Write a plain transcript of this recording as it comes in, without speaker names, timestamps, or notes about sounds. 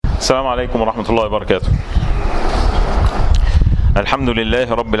السلام عليكم ورحمة الله وبركاته. الحمد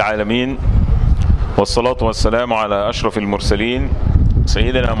لله رب العالمين، والصلاة والسلام على أشرف المرسلين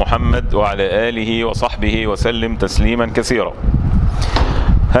سيدنا محمد وعلى آله وصحبه وسلم تسليما كثيرا.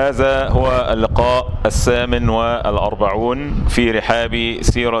 هذا هو اللقاء 48 في رحاب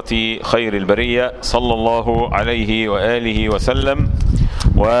سيرة خير البرية صلى الله عليه وآله وسلم،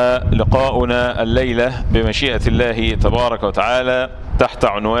 ولقاؤنا الليلة بمشيئة الله تبارك وتعالى تحت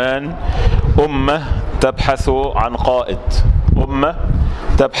عنوان أمة تبحث عن قائد. أمة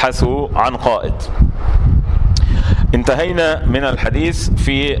تبحث عن قائد. انتهينا من الحديث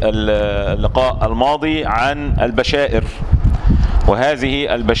في اللقاء الماضي عن البشائر،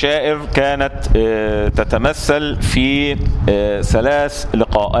 وهذه البشائر كانت تتمثل في 3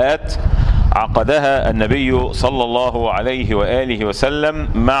 لقاءات عقدها النبي صلى الله عليه وآله وسلم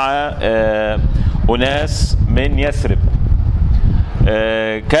مع أناس من يثرب.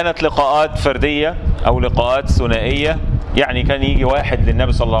 كانت لقاءات فردية أو لقاءات ثنائية، يعني كان يجي واحد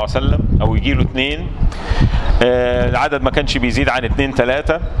للنبي صلى الله عليه وسلم أو يجي له 2. العدد ما كانش بيزيد عن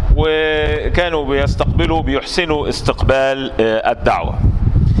 2-3، وكانوا بيحسنوا استقبال الدعوة.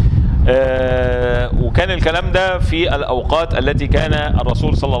 وكان الكلام ده في الأوقات التي كان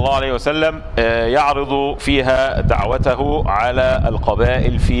الرسول صلى الله عليه وسلم يعرض فيها دعوته على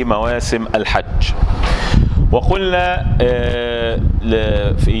القبائل في مواسم الحج. وقلنا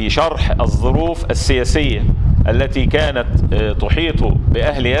في شرح الظروف السياسية التي كانت تحيط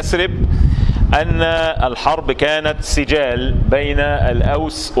بأهل يثرب أن الحرب كانت سجال بين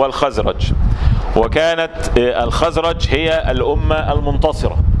الأوس والخزرج، وكانت الخزرج هي الأمة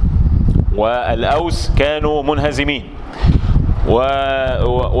المنتصرة، والأوس كانوا منهزمين.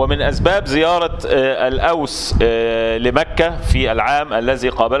 ومن أسباب زيارة الأوس لمكة في العام الذي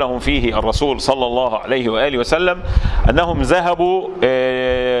قابلهم فيه الرسول صلى الله عليه وآله وسلم أنهم ذهبوا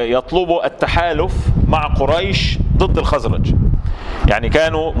يطلبوا التحالف مع قريش ضد الخزرج. يعني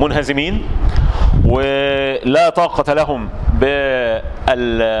كانوا منهزمين ولا طاقة لهم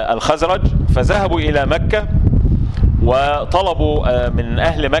بالخزرج، فذهبوا إلى مكة وطلبوا من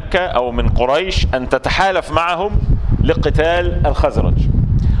أهل مكة أو من قريش أن تتحالف معهم لقتال الخزرج.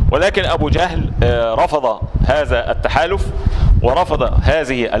 ولكن أبو جهل رفض هذا التحالف ورفض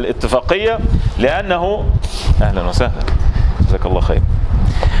هذه الاتفاقية، لأنه أهلا وسهلا جزاك الله خير.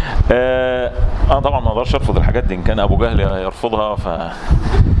 أنا طبعا ما أقدرش أرفض الحاجات دي، إن كان أبو جهل يرفضها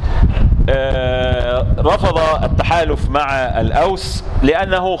رفض التحالف مع الأوس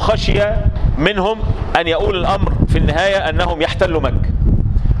لأنه خشي منهم أن يؤول الأمر في النهاية أنهم يحتلوا مكة،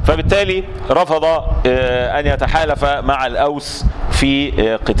 فبالتالي رفض أن يتحالف مع الأوس في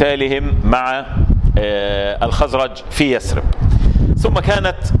قتالهم مع الخزرج في يثرب. ثم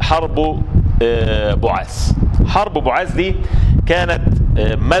كانت حرب بعاث. حرب بعاث دي كانت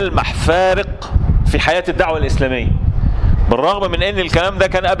ملمح فارق في حياة الدعوة الإسلامية، بالرغم من أن الكلام ده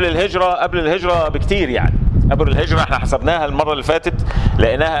كان قبل الهجرة بكتير. يعني قبل الهجرة احنا حسبناها المرة اللي فاتت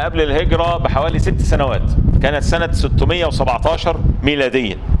لقيناها قبل الهجرة بحوالي 6 سنوات، كانت سنة 617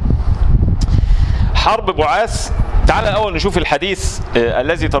 ميلاديا. حرب بعاث، تعال الأول نشوف الحديث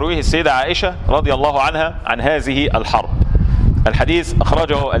الذي ترويه السيدة عائشة رضي الله عنها عن هذه الحرب. الحديث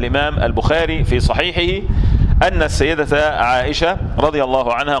أخرجه الإمام البخاري في صحيحه أن السيدة عائشة رضي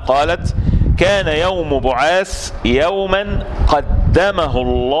الله عنها قالت: كان يوم بعاث يوما قدمه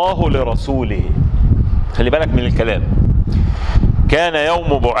الله لرسوله. خلي بالك من الكلام، كان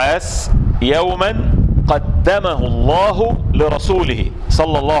يوم بعاث يوما قدمه الله لرسوله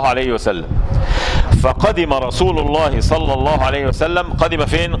صلى الله عليه وسلم. فقدم رسول الله صلى الله عليه وسلم، قدم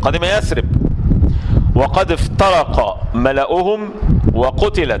فين؟ قدم يثرب، وقد افترق ملأهم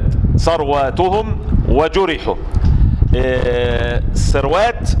وقتلت ثرواتهم وجرحوا.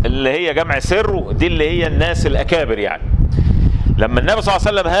 الثروات اللي هي جمع سر، دي اللي هي الناس الأكابر. يعني لما النبي صلى الله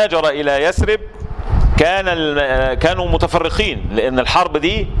عليه وسلم هاجر إلى يثرب كانوا متفرقين، لأن الحرب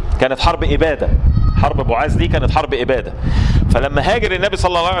دي كانت حرب إبادة. حرب بعاث دي كانت حرب إبادة. فلما هاجر النبي صلى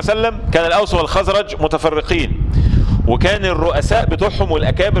الله عليه وسلم كان الأوس والخزرج متفرقين، وكان الرؤساء بتوعهم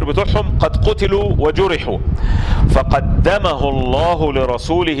والأكابر بتوعهم قد قتلوا وجرحوا. فقدمه الله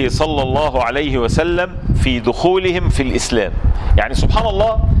لرسوله صلى الله عليه وسلم في دخولهم في الإسلام. يعني سبحان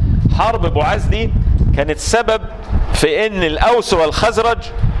الله، حرب بعاث دي كانت سبب في ان الأوس والخزرج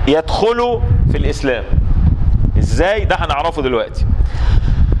يدخلوا في الإسلام. ازاي؟ ده هنعرفه دلوقتي.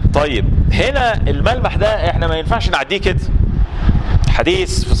 طيب، هنا الملمح ده احنا ما ينفعش نعديه كده.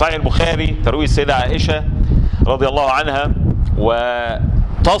 حديث في صحيح البخاري تروي السيدة عائشة رضي الله عنها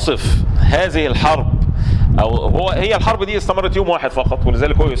وتصف هذه الحرب، هي الحرب دي استمرت يوم واحد فقط،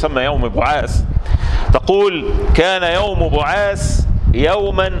 ولذلك هو يسمى يوم بعاث. تقول: كان يوم بعاث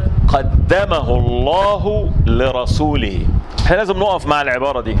يوما قدمه الله لرسوله. احنا لازم نقف مع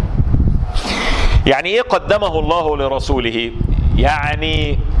العبارة دي. يعني ايه قدمه الله لرسوله؟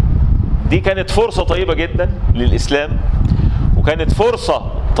 يعني دي كانت فرصة طيبة جدا للإسلام، وكانت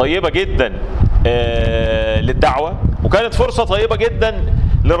فرصة طيبة جدا للدعوة، وكانت فرصة طيبة جدا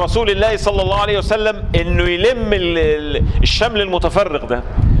لرسول الله صلى الله عليه وسلم انه يلم الشمل المتفرق ده،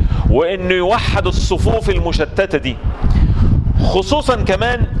 وانه يوحد الصفوف المشتتة دي، خصوصا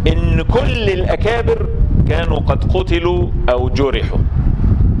كمان ان كل الأكابر كانوا قد قتلوا أو جرحوا.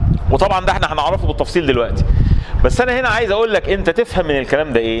 وطبعا ده احنا هنعرفه بالتفصيل دلوقتي، بس انا هنا عايز اقول لك انت تفهم من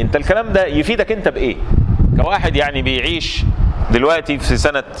الكلام ده ايه. انت الكلام ده يفيدك انت بايه كواحد يعني بيعيش دلوقتي في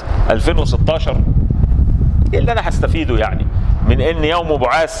سنة 2016؟ ايه اللي انا هستفيده يعني من ان يوم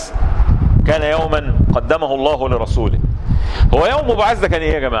بعاث كان يوما قدمه الله لرسوله؟ هو يوم بعاث ده كان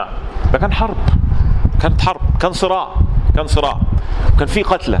ايه يا جماعة؟ ده كان حرب، كانت حرب، كان صراع، وكان في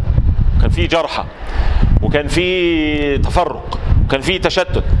قتلى، وكان في جرحى، وكان في تفرق، وكان في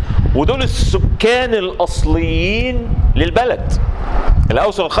تشتت. ودول السكان الأصليين للبلد،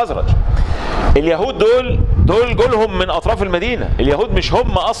 الأوس والخزرج. اليهود دول جولهم من أطراف المدينة. اليهود مش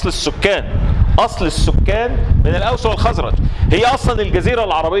هم أصل السكان. أصل السكان من الأوس والخزرج. هي أصلا الجزيرة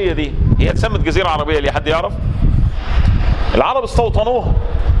العربية دي هي اتسمت جزيرة عربية ليه؟ حد يعرف؟ العرب استوطنوها.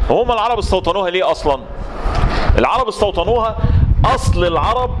 وهم العرب استوطنوها ليه أصلا؟ العرب استوطنوها، أصل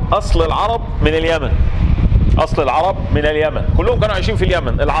العرب من اليمن. أصل العرب من اليمن، كلهم كانوا عايشين في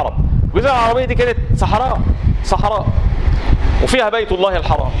اليمن العرب. الجزيرة العربية دي كانت صحراء وفيها بيت الله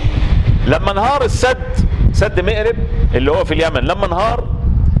الحرام. لما انهار سد مأرب اللي هو في اليمن، لما انهار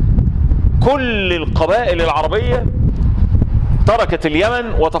كل القبائل العربية تركت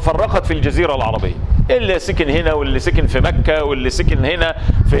اليمن وتفرقت في الجزيرة العربية. اللي سكن هنا، واللي سكن في مكة، واللي سكن هنا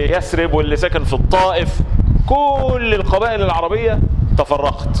في يثرب، واللي سكن في الطائف. كل القبائل العربية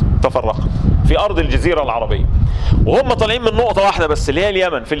تفرقت في أرض الجزيرة العربية، وهم طالعين من نقطة واحدة بس اللي هي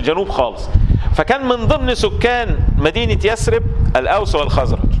اليمن في الجنوب خالص. فكان من ضمن سكان مدينة يثرب الأوس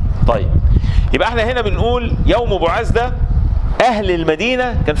والخزرج. طيب، يبقى احنا هنا بنقول يوم بعاث ده أهل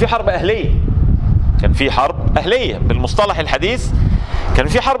المدينة كان في حرب أهلية، بالمصطلح الحديث كان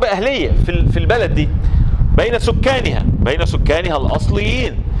في حرب أهلية في البلد دي بين سكانها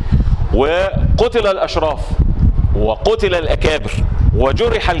الأصليين. وقتل الأشراف وقتل الأكابر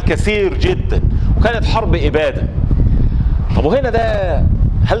وجرح الكثير جدا، وكانت حرب إبادة. طب وهنا ده،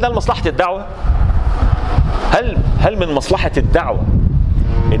 هل ده لمصلحة الدعوة؟ هل من مصلحة الدعوة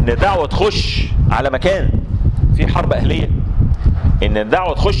إن الدعوة تخش على مكان في حرب أهلية؟ إن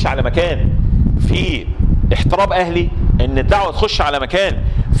الدعوة تخش على مكان في احتراب أهلي؟ إن الدعوة تخش على مكان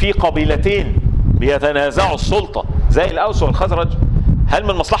في قبيلتين بيتنازعوا السلطة زي الأوس والخزرج؟ هل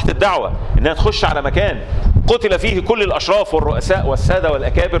من مصلحة الدعوة إنها تخش على مكان قتل فيه كل الأشراف والرؤساء والسادة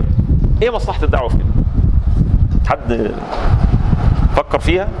والأكابر؟ إيه مصلحة الدعوة في كده؟ حد فكر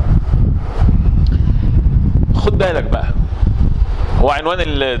فيها؟ خد بالك بقى، هو عنوان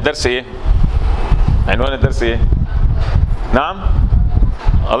الدرس إيه؟ نعم؟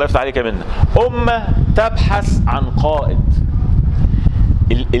 الله يفتح عليك يا منى. أمة تبحث عن قائد.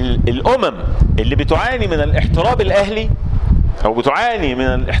 الأمم اللي بتعاني من الاحتراب الأهلي أو بتعاني من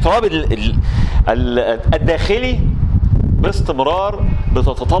الاحتراب الداخلي باستمرار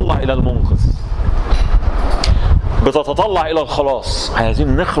بتتطلع إلى المنقذ، بتتطلع إلى الخلاص.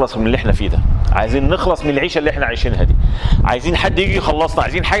 عايزين نخلص من اللي احنا فيه ده، عايزين نخلص من العيشة اللي احنا عايشينها دي، عايزين حد يجي يخلصنا،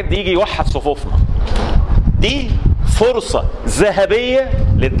 عايزين حد يجي يوحد صفوفنا. دي فرصة ذهبية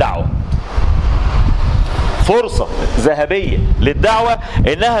للدعوة، فرصة ذهبية للدعوة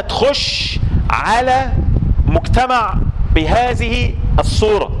إنها تخش على مجتمع بهذه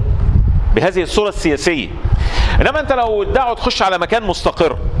الصورة السياسية. إنما أنت لو الدعوة تخش على مكان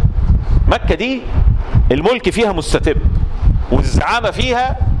مستقر، مكة دي الملك فيها مستتب والزعامة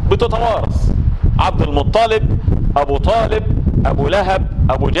فيها بتتوارث. عبد المطلب، أبو طالب، أبو لهب،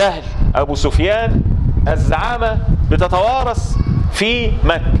 أبو جهل، أبو سفيان، الزعامة بتتوارث في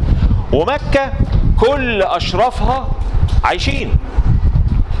مكة. ومكة كل أشرافها عايشين،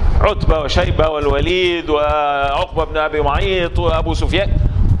 عتبة وشيبة والوليد وعقبة بن أبي معيط وأبو سفيان،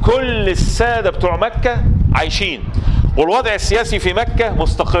 كل السادة بتوع مكة عايشين، والوضع السياسي في مكة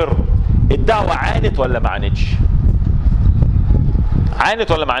مستقر. الدعوة عانت ولا ما عانتش؟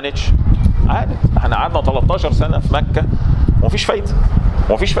 عانت. احنا قعدنا 13 سنة في مكة ومفيش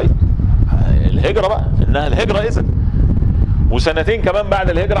فايدة. الهجرة بقى، انها الهجرة إذن، وسنتين كمان بعد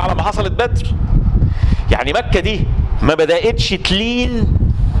الهجرة على ما حصلت بدر. يعني مكة دي ما بدأتش تلين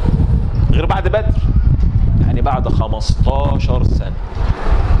غير بعد بدر، يعني بعد 15 سنة.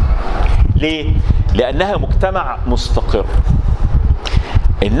 ليه؟ لأنها مجتمع مستقر.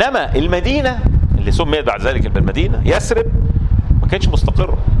 انما المدينة اللي سميت بعد ذلك بالمدينة، يثرب، ما كانتش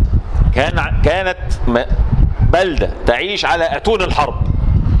مستقرة، كانت بلدة تعيش على أتون الحرب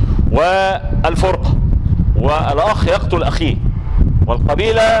والفرقة، والأخ يقتل أخيه،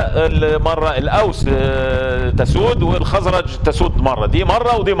 والقبيلة مرة الأوس تسود والخزرج تسود مرة، دي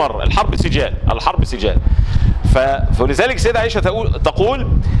مرة ودي مرة، الحرب سجال. فلذلك سيدة عائشة تقول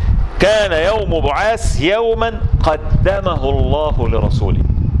كان يوم بعاث يوما قدمه الله لرسوله.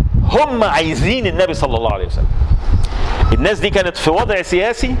 هم عايزين النبي صلى الله عليه وسلم. الناس دي كانت في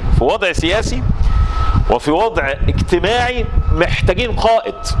وضع سياسي وفي وضع اجتماعي، محتاجين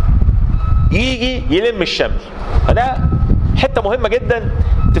قائد يجي يلم الشمل. فده حتة مهمة جدا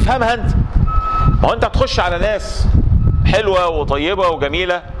تفهمها انت. ما هو انت هتخش على ناس حلوة وطيبة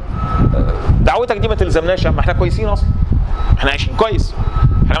وجميلة، دعوتك دي ما تلزمناش، ما احنا كويسين اصلا، احنا عايشين كويس،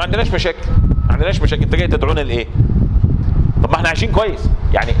 احنا ما عندناش مشاكل. انت جاي تدعونا لايه؟ طب ما احنا عايشين كويس،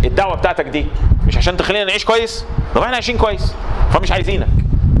 يعني الدعوة بتاعتك دي مش عشان تخلينا نعيش كويس؟ طب احنا عايشين كويس، فمش عايزينك،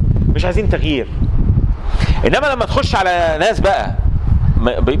 مش عايزين تغيير. انما لما تخش على ناس بقى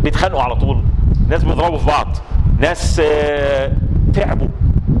بيتخانقوا على طول، ناس بيضربوا في بعض، ناس تعبوا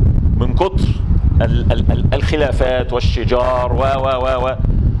من كتر الخلافات والشجار و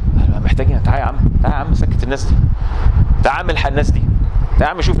محتاجين. تعال يا عم سكت الناس دي، تعال عم الحق الناس دي،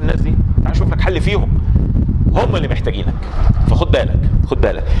 تعال عم شوف الناس دي، تعال شوف لك حل فيهم، هم اللي محتاجينك. فخد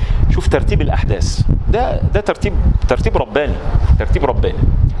بالك شوف ترتيب الاحداث، ده ترتيب رباني.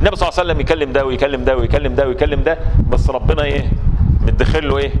 النبي صلى الله عليه وسلم يكلم ده ويكلم ده ويكلم ده ويكلم ده، بس ربنا ايه مدخل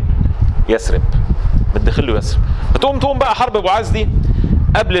له ايه؟ يثرب. تقوم بقى حرب بعاث دي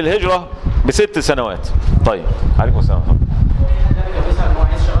قبل الهجرة ب6 سنوات. طيب عليكم السلام.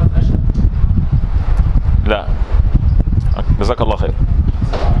 لا جزاك الله خير.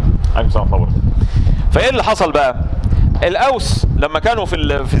 عليكم السلام ورحمة الله. فايه اللي حصل بقى؟ الاوس لما كانوا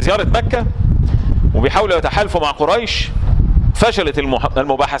في زيارة مكة وبيحاولوا يتحالفوا مع قريش، فشلت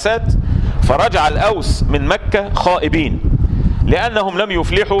المباحثات، فرجع الاوس من مكة خائبين، لأنهم لم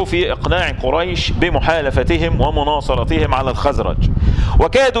يفلحوا في إقناع قريش بمحالفتهم ومناصرتهم على الخزرج،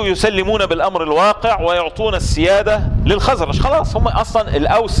 وكادوا يسلمون بالأمر الواقع ويعطون السيادة للخزرج. خلاص هم أصلا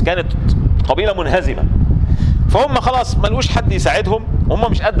الأوس كانت قبيلة منهزمة، فهم خلاص ما لقوش حد يساعدهم،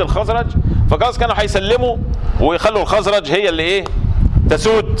 هم مش قد الخزرج، فخلاص كانوا هيسلموا ويخلوا الخزرج هي اللي ايه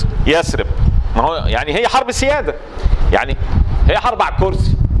تسود يثرب. ما هو يعني هي حرب سيادة، يعني هي حرب على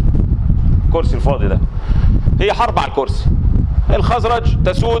الكرسي الفاضي ده، هي حرب على الكرسي. الخزرج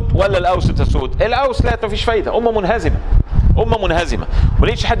تسود ولا الأوس تسود؟ الأوس لا، مفيش فايدة، أمة منهزمة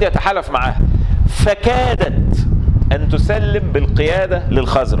وليش حد يتحالف معاها، فكادت أن تسلم بالقيادة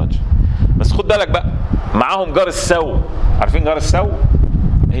للخزرج. بس خد بالك بقى، معاهم جار السو. عارفين جار السو؟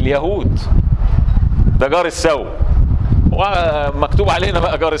 اليهود، ده جار السو، ومكتوب علينا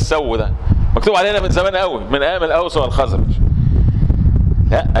بقى جار السو ده، مكتوب علينا من زمان قوي، من أيام الأوس والخزرج.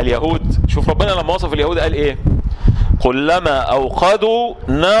 لا اليهود، شوف ربنا لما وصف اليهود قال إيه؟ كلما أوقدوا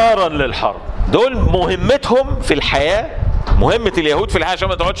نارا للحرب. دول مهمتهم في الحياة، مهمة اليهود في الحياة، عشان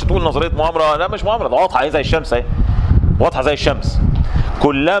ما تقعدش تقول نظرية مؤامرة، لا مش مؤامرة، ده واضحة زي الشمس اهي، واضحة زي الشمس.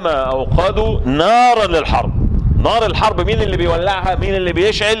 كلما أوقدوا نارا للحرب. نار الحرب مين اللي بيولعها؟ مين اللي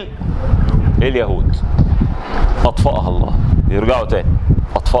بيشعل؟ اليهود. أطفأها الله يرجعوا تاني،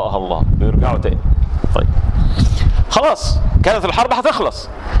 أطفأها الله يرجعوا تاني. طيب خلاص كانت الحرب هتخلص،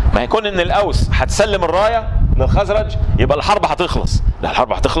 ما هيكون ان الأوس هتسلم الراية للخزرج يبقى الحرب هتخلص. لا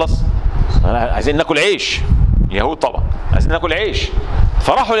الحرب هتخلص، عايزين ناكل عيش، اليهود طبعا عايزين ناكل عيش.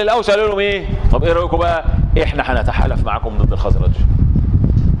 فراحوا للأوس قالوا لهم ايه؟ طب ايه رأيكم بقى؟ احنا هنتحالف معاكم ضد الخزرج.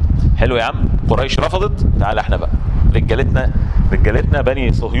 حلو يا عم. قريش رفضت، تعالى احنا بقى رجالتنا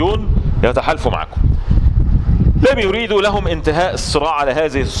بني صهيون يتحالفوا معاكم. لم يريدوا لهم انتهاء الصراع على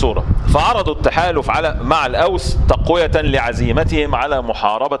هذه الصورة، فعرضوا التحالف مع الأوس تقوية لعزيمتهم على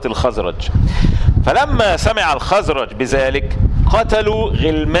محاربة الخزرج. فلما سمع الخزرج بذلك قتلوا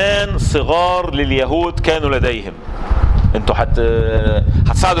غلمان صغار لليهود كانوا لديهم. انتوا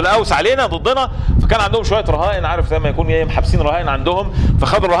هتساعدوا الأوس علينا ضدنا؟ فكان عندهم شوية رهائن، عارف لما يكون ايه محبسين رهائن عندهم،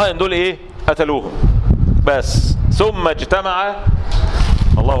 فخدوا الرهائن دول ايه قتلوهم بس. ثم اجتمع،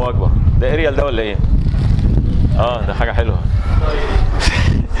 الله أكبر، ده اريال ده ولا ايه؟ ده حاجة حلوة.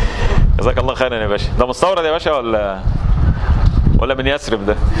 جزاك الله خيرا يا باشا. ده مستورد يا باشا ولا من يثرب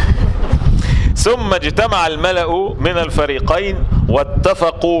ده؟ ثم اجتمع الملأ من الفريقين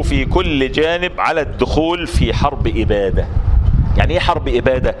واتفقوا في كل جانب على الدخول في حرب إبادة. يعني ايه حرب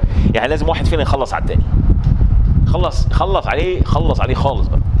إبادة؟ يعني لازم واحد فينا يخلص على التاني، خلص عليه خالص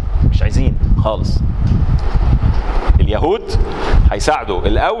بقى، مش عايزين خالص. اليهود هيساعدوا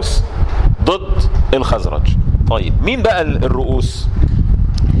الأوس ضد الخزرج. طيب مين بقى الرؤوس؟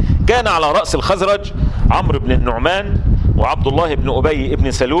 كان على رأس الخزرج عمرو بن النعمان وعبد الله بن أبي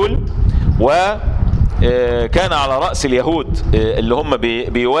بن سلول، وكان على رأس اليهود اللي هم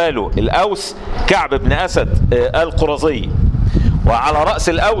بيوالوا الأوس كعب بن أسد القرظي، وعلى رأس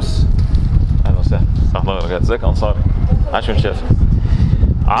الأوس أهلا وسهلا الله وبركاته ازيك أنصاري عاش من شاف.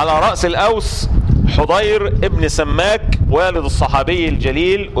 على رأس الأوس حضير ابن سماك والد الصحابي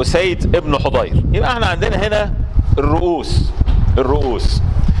الجليل أسيد ابن حضير. يبقى احنا عندنا هنا الرؤوس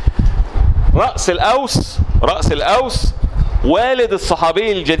رأس الأوس والد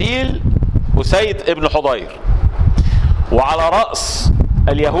الصحابي الجليل أسيد ابن حضير، وعلى رأس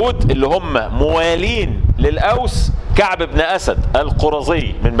اليهود اللي هم موالين للأوس كعب بن أسد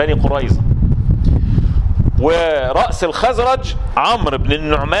القرظي من بني قريظة، ورأس الخزرج عمرو بن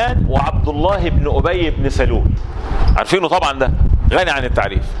النعمان وعبد الله بن أبي بن سلول. عارفينه طبعا، ده غني عن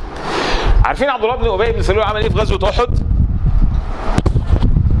التعريف. عارفين عبد الله بن أبي بن سلول عمل ايه في غزوة أحد؟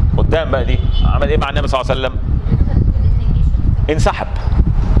 قدام بقى دي عمل ايه مع النبي صلى الله عليه وسلم؟ انسحب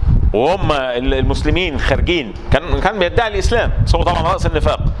وهم المسلمين خارجين، كان بيدعي الإسلام بس هو طبعا رأس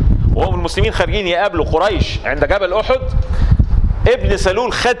النفاق، وهم المسلمين خارجين يقابلوا قريش عند جبل أحد. ابن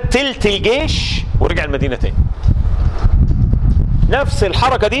سلول خد تلت الجيش ورجع المدينة تاني. نفس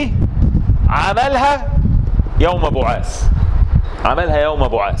الحركة دي عملها يوم بعاث،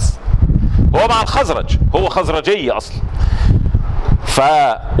 هو مع الخزرج، هو خزرجي أصلا.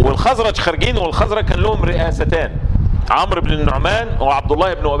 والخزرج خارجين، والخزرج كان لهم رئاستان عمرو بن النعمان وعبد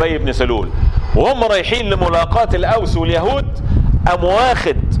الله بن أبي بن سلول، وهم رايحين لملاقاة الأوس واليهود قام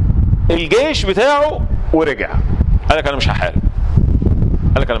واخد الجيش بتاعه ورجع قال لك أنا مش هحارب.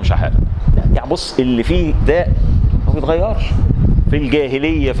 يعني بص اللي فيه ده ما بيتغيرش في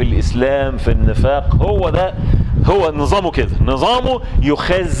الجاهلية في الإسلام في النفاق، هو نظامه كده، نظامه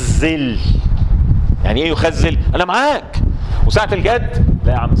يخزل. يعني ايه يخزل؟ انا معاك، وساعة الجد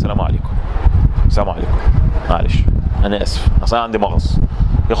لا يا عم السلام عليكم معلش انا اسف اصلا عندي مغص،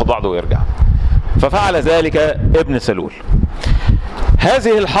 ياخد بعضه ويرجع. ففعل ذلك ابن سلول.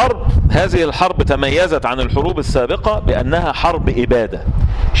 هذه الحرب تميزت عن الحروب السابقة بأنها حرب إبادة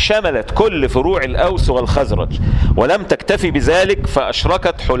شملت كل فروع الأوس والخزرج، ولم تكتفي بذلك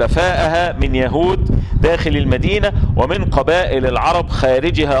فأشركت حلفائها من يهود داخل المدينة ومن قبائل العرب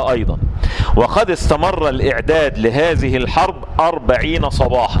خارجها أيضا. وقد استمر الإعداد لهذه الحرب 40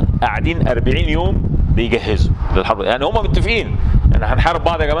 صباحا، قاعدين 40 يوم بيجهزوا للحرب. يعني هم متفقين يعني هنحارب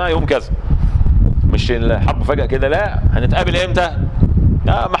بعض يا جماعة يوم كذا، مش الحرب فجأة كده، لا هنتقابل امتى؟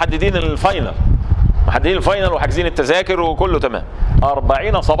 محددين الفاينل وحاجزين التذاكر وكله تمام.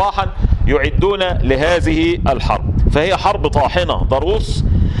 40 صباحا يعدون لهذه الحرب، فهي حرب طاحنة ضروس،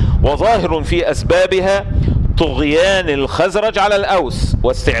 وظاهر في أسبابها طغيان الخزرج على الأوس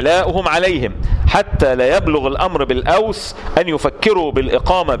واستعلاؤهم عليهم، حتى لا يبلغ الأمر بالأوس أن يفكروا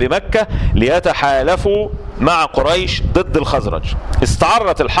بالإقامة بمكة ليتحالفوا مع قريش ضد الخزرج.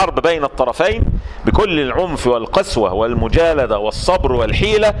 استعرت الحرب بين الطرفين بكل العنف والقسوة والمجالدة والصبر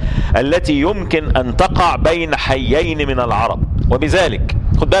والحيلة التي يمكن أن تقع بين حيين من العرب. وبذلك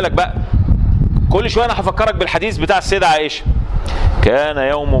خد بالك بقى، كل شوية أنا هفكرك بالحديث بتاع السيدة عائشة، كان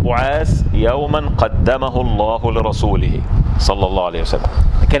يوم بعاث يوما قدمه الله لرسوله صلى الله عليه وسلم.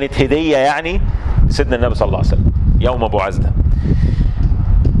 كانت هدية يعني سيدنا النبي صلى الله عليه وسلم يوم بعاث ده.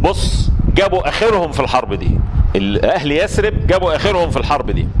 بص جابوا آخرهم في الحرب دي، أهل يثرب جابوا آخرهم في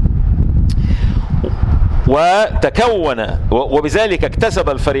الحرب دي، وبذلك اكتسب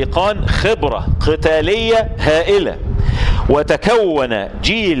الفريقان خبرة قتالية هائلة، وتكون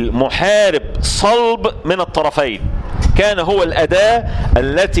جيل محارب صلب من الطرفين كان هو الأداة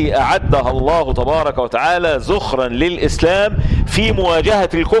التي أعدها الله تبارك وتعالى ذخرا للإسلام في مواجهة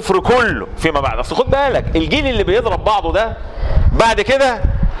الكفر كله فيما بعد. أصل خد بالك الجيل اللي بيضرب بعضه ده بعد كده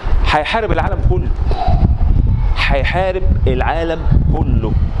هيحارب العالم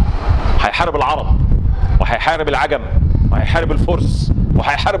كله، هيحارب العرب وهيحارب العجم وهيحارب الفرس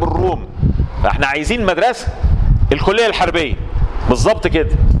وهيحارب الروم. فاحنا عايزين مدرسة الكلية الحربية بالظبط كده.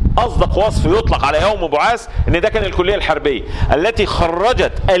 أصدق وصف يطلق على يوم بعاث إن ده كان الكلية الحربية التي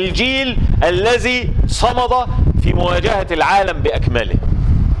خرجت الجيل الذي صمد في مواجهة العالم بأكمله.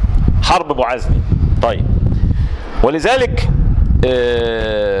 حرب بعاث دي. طيب ولذلك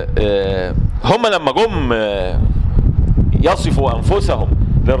هم لما جم يصفوا أنفسهم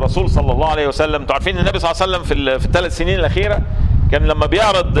للرسول صلى الله عليه وسلم، تعرفين النبي صلى الله عليه وسلم في الثلاث سنين الأخيرة كان لما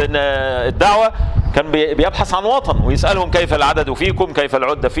بيعرض الدعوة كان بيبحث عن وطن ويسألهم كيف العدد فيكم، كيف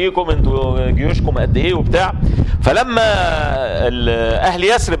العدة فيكم، انتوا جيوشكم قد ايه وبتاع. فلما اهل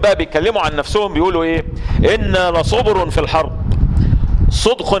يثرب بقى بيتكلموا عن نفسهم بيقولوا ايه؟ إنا لصبر في الحرب،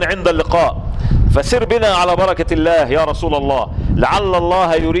 صدق عند اللقاء، فسر بنا على بركة الله يا رسول الله، لعل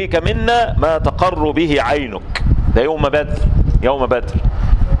الله يريك منا ما تقر به عينك. ده يوم بدر، يوم بدر.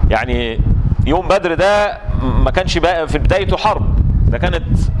 يعني يوم بدر ده ما كانش بقى في بدايته حرب، ده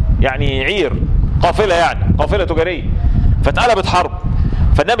كانت يعني عير، قافلة، يعني قافلة تجارية، فاتقلبت حرب.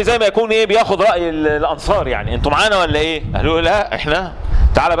 فالنبي زي ما يكون ايه بياخد رأي الأنصار، يعني انتوا معانا ولا ايه؟ قالوا لا احنا،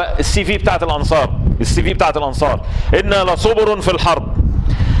 تعالى بقى السي في بتاعت الأنصار، السي في بتاعت الأنصار: إنا لصبر في الحرب،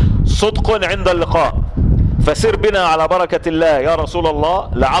 صدق عند اللقاء، فسر بنا على بركة الله يا رسول الله،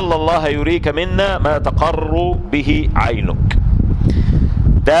 لعل الله يريك منا ما تقر به عينك.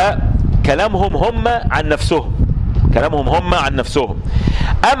 ده كلامهم هم عن نفسهم، كلامهم هم عن نفسهم.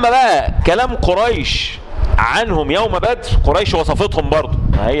 أما بقى كلام قريش عنهم يوم بدر، قريش وصفتهم برضو.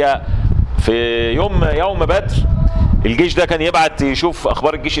 هي في يوم بدر الجيش ده كان يبعت يشوف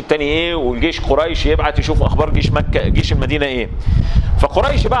اخبار الجيش التاني ايه، والجيش قريش يبعت يشوف اخبار جيش مكة، جيش المدينة ايه.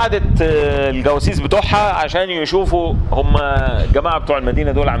 فقريش بعتت الجواسيس بتوعها عشان يشوفوا هم الجماعة بتوع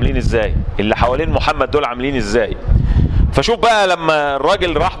المدينة دول عاملين ازاي، اللي حوالين محمد دول عاملين ازاي. فشوف بقى لما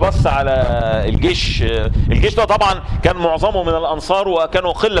الراجل راح بص على الجيش ده طبعا كان معظمه من الانصار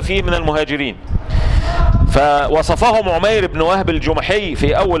وكانوا قلة فيه من المهاجرين. فوصفهم عمير بن وهب الجمحي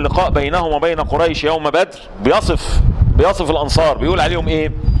في اول لقاء بينهم وبين قريش يوم بدر، بيصف الانصار، بيقول عليهم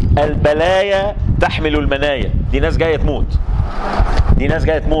ايه؟ البلايا تحمل المنايا. دي ناس جايه تموت، دي ناس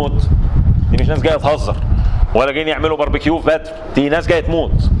جايه تموت، دي مش ناس جايه تهزر ولا جايين يعملوا باربيكيو في بدر، دي ناس جايه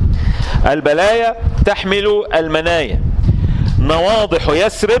تموت. البلايا تحمل المنايا، نواضح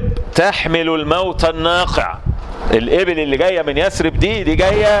يثرب تحمل الموت الناقع. الابل اللي جايه من يثرب دي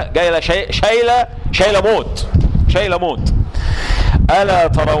جايه شايله موت. الا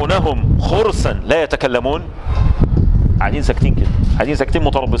ترونهم خرسا لا يتكلمون، قاعدين ساكتين كده، قاعدين ساكتين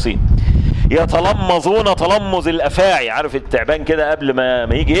متربصين. يتلمظون تلمظ الافاعي، عارف التعبان كده قبل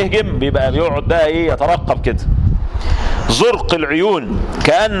ما يجي يهجم بيبقى بيقعد بقى ايه يترقب كده. زرق العيون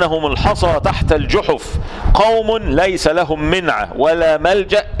كأنهم الحصى تحت الجحف، قوم ليس لهم منعة ولا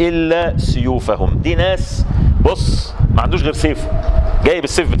ملجأ إلا سيوفهم. دي ناس بص ما عندوش غير سيف، جاي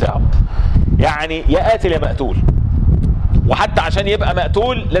بالسيف بتاعه، يعني يا قاتل يا مقتول. وحتى عشان يبقى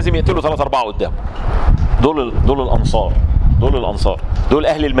مقتول لازم يقتلوا 3-4 قدامه. دول الأنصار، دول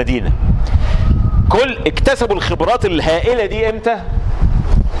أهل المدينة. كل اكتسبوا الخبرات الهائلة دي امتى؟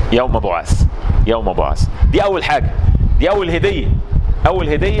 يوم بعاث. دي أول حاجة، دي أول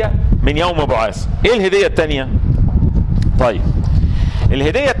هدية من يوم بعاث. إيه الهدية التانية؟ طيب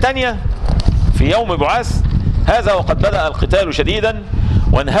الهدية التانية في يوم بعاث: هذا وقد بدأ القتال شديدا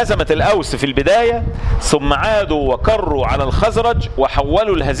وانهزمت الأوس في البداية، ثم عادوا وكروا على الخزرج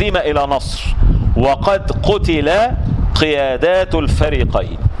وحولوا الهزيمة إلى نصر، وقد قتل قيادات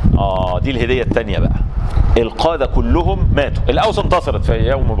الفريقين. دي الهدية التانية بقى. القادة كلهم ماتوا. الأوس انتصرت في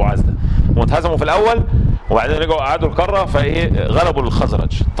يوم بعاث ده وانهزموا في الأول، وبعدين رجعوا قعدوا الكرة غلبوا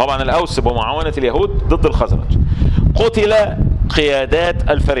الخزرج. طبعا الأوس بمعاونة اليهود ضد الخزرج. قتل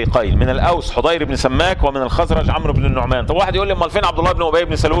قيادات الفريقين، من الأوس حضير بن سماك ومن الخزرج عمرو بن النعمان. طب واحد يقول لي امال فين عبد الله بن أبي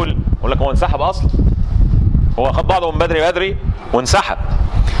بن سلول؟ اقول لك هو انسحب اصلا، هو خد بعضه من بدري وانسحب.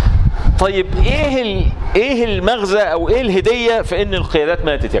 طيب ايه المغزى او ايه الهدية في ان القيادات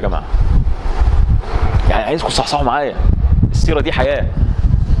ماتت يا جماعة؟ يعني عايزكم تصحصحوا معايا، السيرة دي حياة.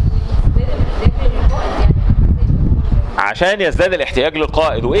 عشان يزداد الاحتياج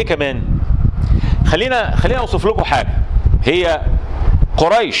للقائد. وايه كمان؟ خلينا اوصف لكم حاجة. هي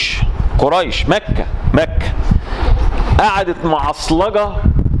قريش مكة قعدت معصلجة.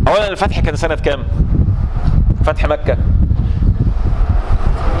 اولا الفتح كان سنة كام؟ فتح مكة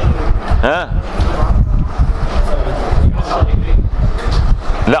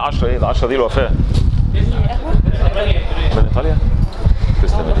لا 10 ايه؟ 10 دي الوفاة من ايطاليا.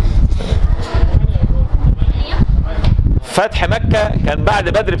 فتح مكة كان بعد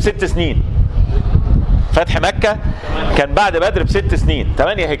بدر ب6 سنين. فتح مكة كان بعد بدر ب6 سنين،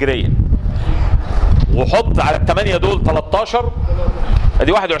 8 هجرية، وحط على ال8 دول 13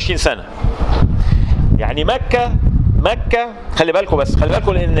 ادي 21 سنة. يعني مكة خلي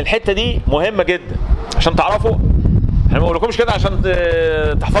بالكم لان الحتة دي مهمة جدا عشان تعرفوا. احنا ما بقولكمش كده عشان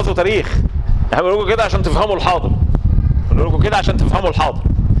تحفظوا تاريخ، احنا بقول لكم كده عشان تفهموا الحاضر.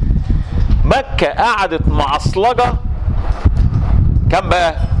 مكة قعدت معصلجة كم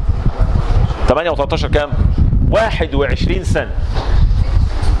بقى؟ 8 و13 كام؟ 21 سنة.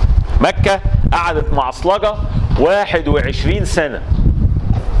 مكة قعدت معصلجة 21 سنة،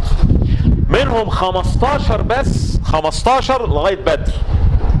 منهم 15 بس، 15 لغاية بدر.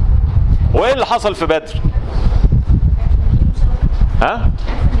 وايه اللي حصل في بدر؟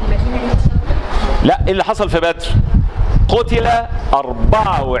 لا، ايه اللي حصل في بدر؟ قتل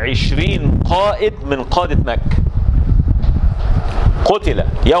 24 قائد من قادة مكة. قتل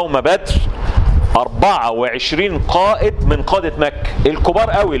يوم بدر 24 قائد من قادة مكة الكبار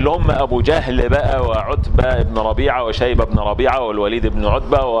قوي، اللي هم أبو جهل بقى وعتبة بن ربيعة وشيبة بن ربيعة والوليد بن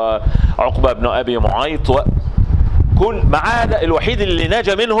عتبة وعقبة بن أبي معيط كل ما عدا الوحيد اللي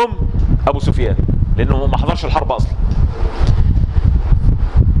نجا منهم أبو سفيان، لأنه ما حضرش الحرب أصلا.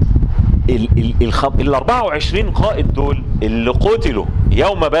 ال 24 قائد دول اللي قتلوا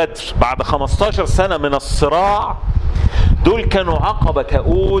يوم بدر بعد 15 سنة من الصراع، دول كانوا عقبة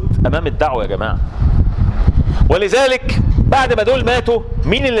كؤود أمام الدعوة يا جماعة. ولذلك بعد ما دول ماتوا،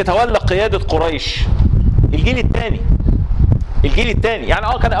 مين اللي تولى قيادة قريش؟ الجيل الثاني. الجيل الثاني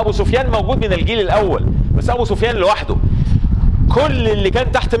يعني كان أبو سفيان موجود من الجيل الأول، بس أبو سفيان لوحده. كل اللي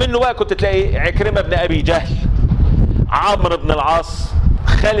كان تحت منه بقى كنت تلاقي عكرمة بن أبي جهل، عمرو بن العاص،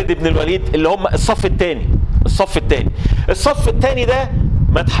 خالد بن الوليد، اللي هم الصف الثاني. الصف الثاني ده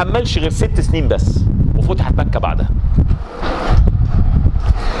ما تحملش غير 6 سنين بس، وفتحت مكة بعدها.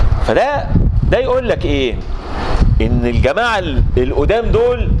 فده يقول لك ايه؟ ان الجماعة القدام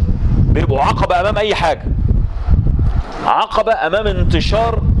دول بيبقوا عقبة امام اي حاجة، عقبة امام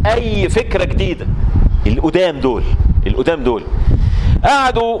انتشار اي فكرة جديدة. القدام دول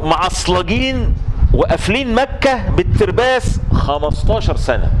قعدوا معصلجين وقافلين مكة بالترباس 15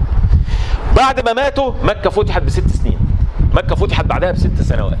 سنة. بعد ما ماتوا مكة فتحت ب6 سنين، مكة فتحت بعدها ب6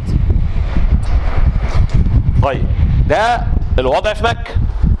 سنوات. طيب ده الوضع في مكة.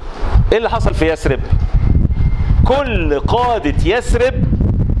 ايه اللي حصل في يثرب؟ كل قادة يثرب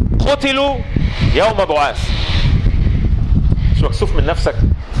قتلوا يوم بعاث. مش مكسوف من نفسك؟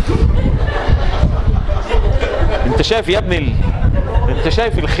 انت شايف يا ابني انت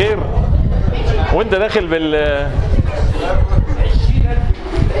شايف الخير وانت داخل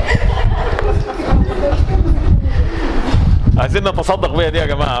عايزين نتصدق بيها دي يا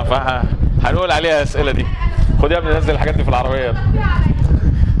جماعة، فهنقول عليها اسئلة دي. خد يا ابني نزل الحاجات دي في العربية.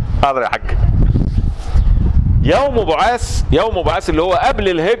 حاضر يا حاج. يوم بعاث اللي هو قبل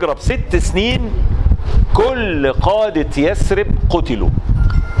الهجرة ب6 سنين، كل قادة يثرب قتلوا،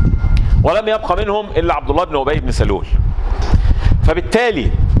 ولم يبقى منهم إلا عبد الله بن أبي بن سلول.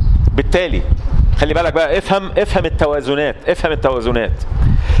 فبالتالي خلي بالك بقى، افهم التوازنات.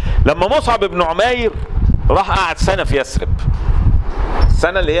 لما مصعب بن عمير راح قعد سنة في يثرب،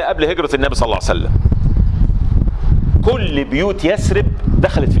 السنة اللي هي قبل هجرة النبي صلى الله عليه وسلم، كل بيوت يثرب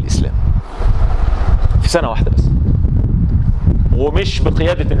دخلت في الإسلام في سنة واحدة بس، ومش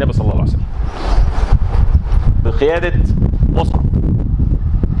بقيادة النبي صلى الله عليه وسلم، بقيادة مصعب.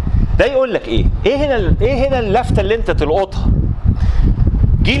 ده يقول لك ايه هنا اللفتة اللي انت تلقطها.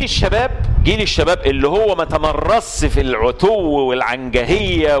 جيل الشباب اللي هو ما تمرس في العتو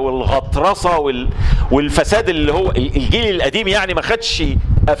والعنجهية والغطرسة والفساد، اللي هو الجيل القديم يعني ما خدش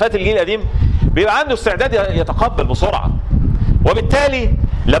آفات الجيل القديم، بيبقى عنده استعداد يتقبل بسرعة. وبالتالي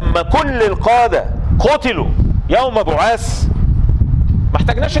لما كل القادة قتلوا يوم بعاث، ما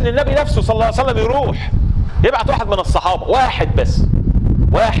احتاجناش ان النبي نفسه صلى الله عليه وسلم يروح يبعت واحد من الصحابة، واحد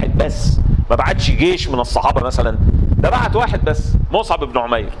بس، ما بعتش جيش من الصحابة مثلا، ده بعت واحد بس، مصعب بن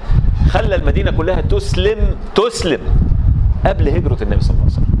عمير، خلى المدينة كلها تسلم قبل هجرة النبي صلى الله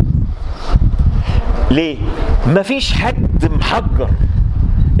عليه وسلم. ليه؟ مفيش حد محجر.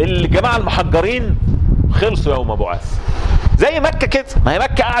 الجماعة المحجرين خلصوا يوم بعاث، زي مكة كده. ما هي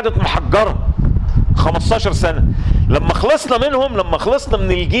مكة قعدت محجرة 15 سنة. لما خلصنا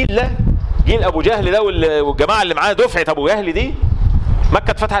من الجيل ده، جيل أبو جهل ده والجماعة اللي معاه دفعة أبو جهل دي،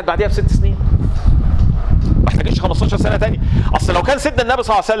 مكة اتفتحت بعديها ب6 سنين، ما احتاجش 15 سنة تاني. أصل لو كان سيدنا النبي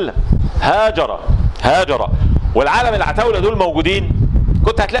صلى الله عليه وسلم هاجر والعالم العتاولة دول موجودين،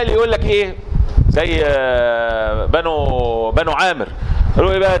 كنت هتلاقي اللي يقول لك ايه، زي بنو عامر،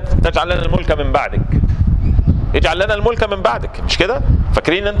 قالوا ايه بقى، تجعل لنا الملك من بعدك، اجعل لنا الملك من بعدك. مش كده؟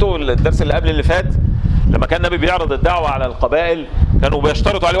 فاكرين انتوا الدرس اللي قبل اللي فات لما كان النبي بيعرض الدعوة على القبائل، كانوا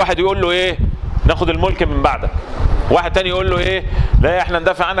بيشترطوا عليه، واحد يقول له ايه، ناخد الملك من بعدك، واحد تاني يقول له ايه، لا احنا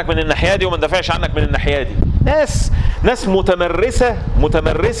ندافع عنك من الناحية دي وما ندافعش عنك من الناحية دي. ناس متمرسة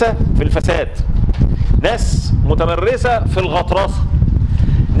في الفساد، ناس متمرسة في الغطرسة،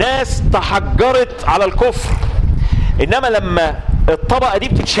 ناس تحجرت على الكفر. انما لما الطبقة دي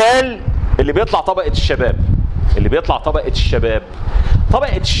بتتشال، اللي بيطلع طبقة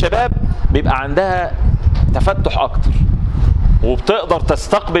الشباب بيبقى عندها تفتح اكتر، وبتقدر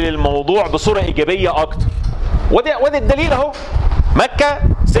تستقبل الموضوع بصورة ايجابية اكتر. ودي الدليل اهو، مكة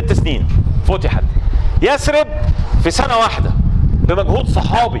 6 سنين فتحت، يثرب في سنة واحدة بمجهود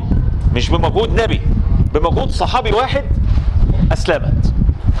صحابي، مش بمجهود نبي، بمجهود صحابي واحد اسلمت.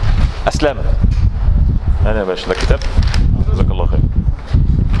 انا يا باشا ده كتاب، جزاك الله خير.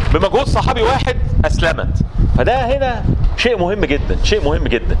 بمجهود صحابي واحد أسلمت. فده هنا شيء مهم جدا، شيء مهم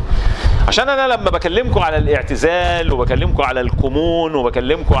جدا. عشان أنا لما بكلمكم على الاعتزال وبكلمكم على الكمون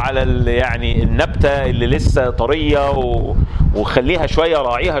وبكلمكم على يعني النبتة اللي لسه طرية وخليها شوية،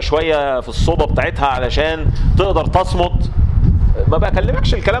 راعيها شوية في الصوبة بتاعتها علشان تقدر تصمد، ما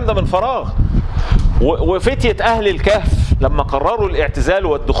بكلمكش الكلام ده من فراغ. وفتية أهل الكهف لما قرروا الاعتزال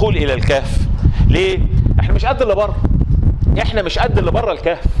والدخول إلى الكهف، ليه؟ احنا مش قد اللي بره، احنا مش قد اللي بره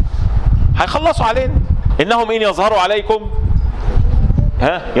الكهف، هيخلصوا علينا. إنهم إن يظهروا عليكم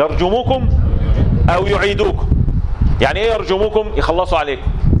يرجموكم أو يعيدوكم. يعني إيه يرجموكم؟ يخلصوا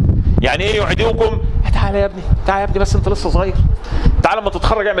عليكم. يعني إيه يعيدوكم؟ تعالى يا ابني، تعالى يا ابني، بس أنت لسه صغير، تعالى لما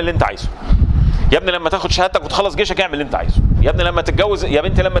تتخرج اعمل اللي أنت عايزه. يا ابني لما تاخد شهادتك وتخلص جيشك اعمل اللي أنت عايزه. يا ابني لما تتجوز، يا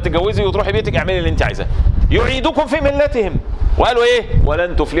بنتي لما تتجوزي وتروحي بيتك اعملي اللي أنت عايزاه. يعيدوكم في ملتهم، وقالوا إيه؟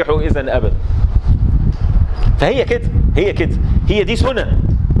 ولن تفلحوا إذا أبدا. فهي كده، هي كده، هي دي سنن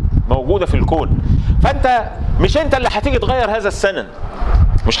موجودة في الكون. فأنت مش أنت اللي هتيجي تغير هذا السنن،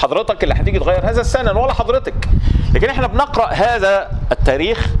 مش حضرتك اللي هتيجي تغير هذا السنن ولا حضرتك، لكن احنا بنقرأ هذا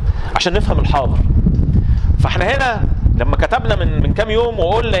التاريخ عشان نفهم الحاضر. فاحنا هنا لما كتبنا من كام يوم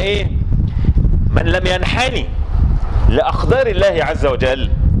وقلنا ايه؟ من لم ينحني لأقدار الله عز وجل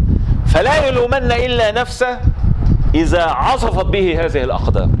فلا يلومن إلا نفسه إذا عصفت به هذه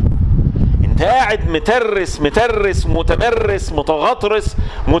الأقدار. انت قاعد مترس متمرس متغطرس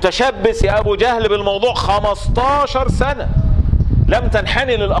متشبث يا أبو جهل بالموضوع 15 سنة، لم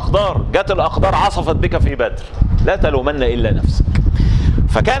تنحني للأقدار، جت الأقدار عصفت بك في بدر، لا تلومن إلا نفسك.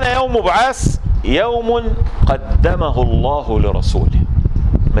 فكان يوم بعاث يوم قدمه الله لرسوله.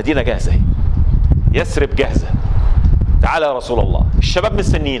 مدينة جاهزة، يثرب جاهزة، تعالى يا رسول الله، الشباب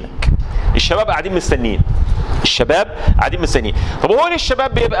مستنينك، الشباب قاعدين مستنيين، الشباب قاعدين مستنيين. طب هو ليه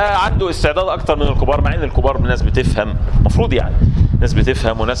الشباب بيبقى عنده استعداد اكتر من الكبار؟ مع ان الكبار ناس بتفهم، المفروض يعني ناس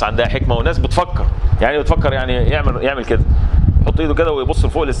بتفهم وناس عندها حكمه وناس بتفكر، يعني بتفكر، يعني يعمل كده، يحط ايده كده ويبص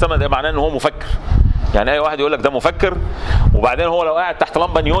لفوق للسماء، ده معناه ان هو مفكر. يعني اي واحد يقول لك ده مفكر، وبعدين هو لو قاعد تحت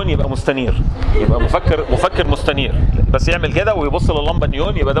لمبه نيون يبقى مستنير، يبقى مفكر مستنير، بس يعمل كده ويبص للمبه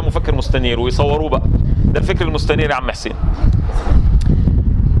نيون يبقى ده مفكر مستنير، ويصوروه بقى، ده الفكر المستنير يا عم حسين.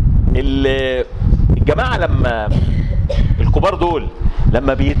 الجماعه لما الكبار دول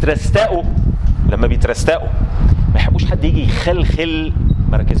لما بيترستقوا ما يحبوش حد يجي يخلخل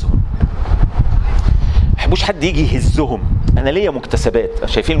مراكزهم، ما يحبوش حد يجي يهزهم. انا ليا مكتسبات،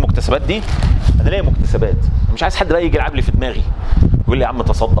 شايفين المكتسبات دي؟ انا ليا مكتسبات، مش عايز حد بقى يجي يلعب لي في دماغي يقول لي يا عم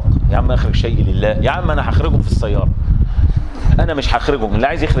تصدق، يا عم اخرج شيء لله، يا عم انا هخرجهم في السياره، انا مش هخرجهم، اللي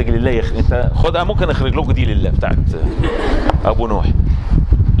عايز يخرج لله يخرج، انت خدها ممكن اخرج لكم دي لله بتاعت ابو نوح.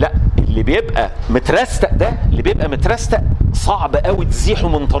 لا، اللي بيبقى مترستق ده، اللي بيبقى مترستق صعب قوي تزيحه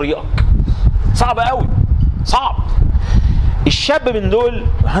من طريقك، صعب قوي، صعب. الشاب من دول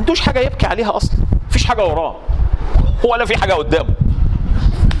ما عندوش حاجه يبكي عليها اصلا، مفيش حاجه وراه ولا في حاجه قدامه،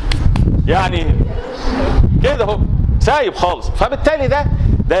 يعني كده هو سايب خالص. فبالتالي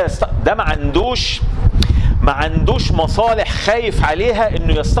ده ما عندوش مصالح خايف عليها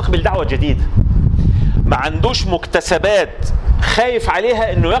انه يستقبل دعوه جديده، ما عندوش مكتسبات خايف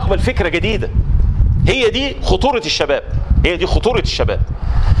عليها انه يقبل فكره جديده. هي دي خطوره الشباب، هي دي خطوره الشباب،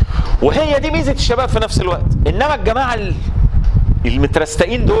 وهي دي ميزه الشباب في نفس الوقت. انما الجماعه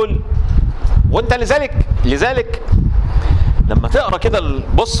المترستقين دول، وانت لذلك لما تقرا كده،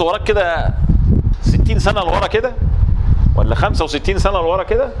 بص وراك كده 60 سنه لورا كده ولا 65 سنه لورا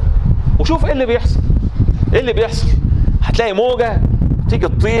كده، وشوف ايه اللي بيحصل، ايه اللي بيحصل. هتلاقي موجه تيجي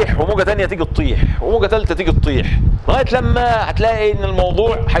تطيح، وموجه ثانيه تيجي تطيح، وموجه ثالثه تيجي تطيح، لغايه لما هتلاقي ان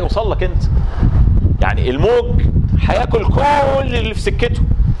الموضوع هيوصل لك انت. يعني الموج هياكل كل اللي في سكته.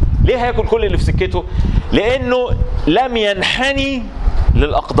 ليه هياكل كل اللي في سكته؟ لانه لم ينحني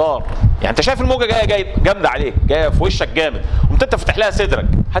للاقدار. يعني انت شايف الموجه جايه جامده عليك، جايه في وشك جامد، وانت تفتح لها صدرك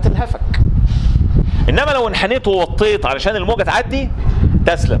هتلهفك. انما لو انحنيت ووطيت علشان الموجه تعدي،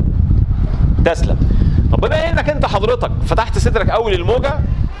 تسلم. طب بما انك انت حضرتك فتحت صدرك اول الموجه،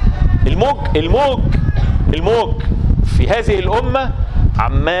 الموج في هذه الامه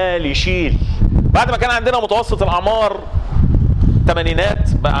عمال يشيل. بعد ما كان عندنا متوسط الاعمار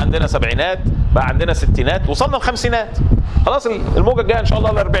ثمانينات، بقى عندنا سبعينات، بقى عندنا ستينات، وصلنا الخمسينات. خلاص الموجه الجايه ان شاء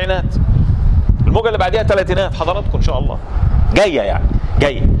الله الاربعينات، الموجه اللي بعديها ثلاثينات، حضراتكم ان شاء الله جايه، يعني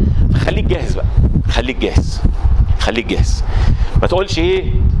جايه. فخليك جاهز بقى، خليك جاهز. ما تقولش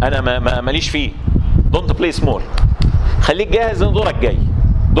ايه انا ماليش فيه، دونت بلاي سمول. خليك جاهز ان دورك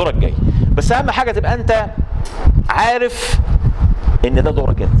جاي. بس اهم حاجه تبقى انت عارف ان ده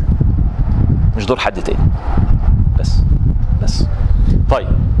دورك انت، مش دور حد تاني. بس طيب،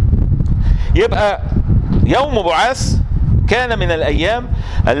 يبقى يوم بعاث كان من الأيام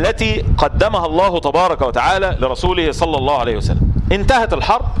التي قدمها الله تبارك وتعالى لرسوله صلى الله عليه وسلم. انتهت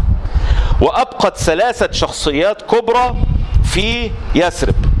الحرب وأبقت 3 شخصيات كبرى في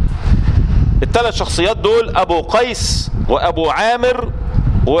يثرب. ال3 شخصيات دول أبو قيس وأبو عامر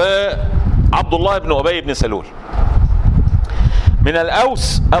وعبد الله بن أبي بن سلول. من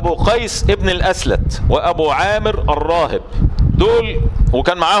الأوس أبو قيس ابن الأسلت وأبو عامر الراهب دول،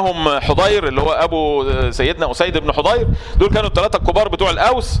 وكان معاهم حضير اللي هو أبو سيدنا أسيد بن حضير. دول كانوا ال3 الكبار بتوع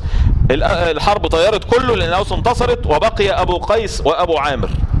الأوس. الحرب طيرت كله لأن الأوس انتصرت، وبقي أبو قيس وأبو عامر.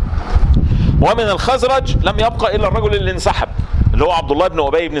 ومن الخزرج لم يبقى إلا الرجل اللي انسحب اللي هو عبد الله بن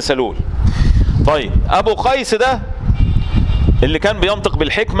أبي بن سلول. طيب أبو قيس ده اللي كان بينطق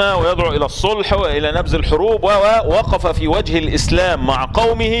بالحكمة ويدعو إلى الصلح وإلى نبذ الحروب، ووقف في وجه الإسلام مع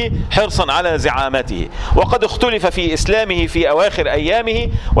قومه حرصا على زعامته، وقد اختلف في إسلامه في أواخر أيامه،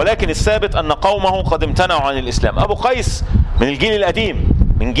 ولكن الثابت أن قومه قد امتنعوا عن الإسلام. أبو قيس من الجيل القديم،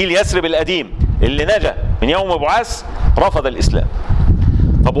 من جيل يثرب القديم اللي نجا من يوم بعاث، رفض الإسلام.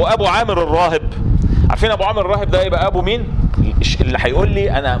 طب وأبو عامر الراهب، عارفين أبو عامر الراهب ده يبقى أبو مين؟ اللي هيقول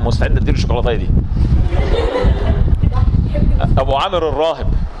لي أنا مستعد أديله الشوكولاتة دي. أبو عامر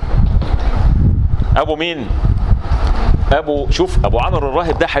الراهب أبو مين؟ شوف أبو عامر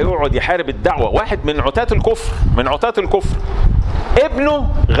الراهب ده هيقعد يحارب الدعوة، واحد من عتاة الكفر، من عتاة الكفر. ابنه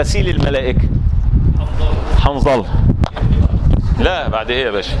غسيل الملائكة حنظلة. لا بعد ايه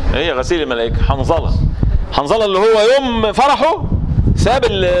يا باشا، هي غسيل الملائكة حنظلة اللي هو يوم فرحه ساب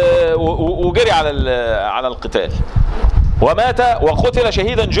وجري على القتال، ومات وقتل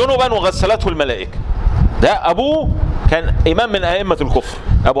شهيدا جنبا وغسلته الملائكة. ده أبوه كان إمام من أئمة الكفر،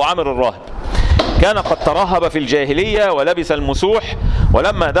 أبو عامر الراهب. كان قد ترهب في الجاهلية ولبس المسوح،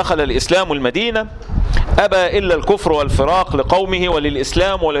 ولما دخل الإسلام المدينة أبى إلا الكفر والفراق لقومه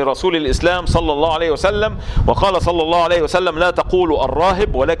وللإسلام ولرسول الإسلام صلى الله عليه وسلم. وقال صلى الله عليه وسلم: لا تقولوا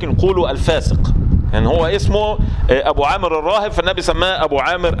الراهب ولكن قولوا الفاسق. يعني هو اسمه أبو عامر الراهب، فالنبي سماه أبو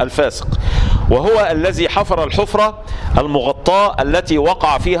عامر الفاسق. وهو الذي حفر الحفرة المغطاة التي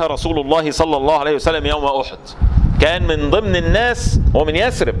وقع فيها رسول الله صلى الله عليه وسلم يوم أحد. كان من ضمن الناس، هو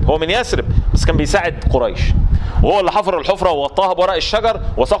من يثرب بس كان بيساعد قريش، وهو اللي حفر الحفرة ووطاها بورق الشجر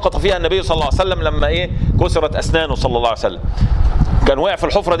وسقط فيها النبي صلى الله عليه وسلم لما كسرت أسنانه صلى الله عليه وسلم. كان وقع في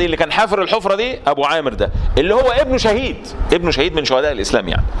الحفرة دي. اللي كان حافر الحفرة دي أبو عامر ده، اللي هو ابن شهيد من شهداء الإسلام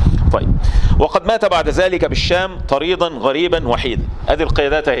يعني. طيب، وقد مات بعد ذلك بالشام طريدا غريبا وحيدا. ادي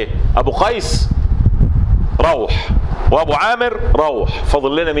القيادات اهي، ابو قيس روح، وابو عامر روح،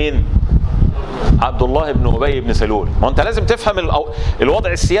 فاضل لنا مين؟ عبد الله بن أبي بن سلول. ما انت لازم تفهم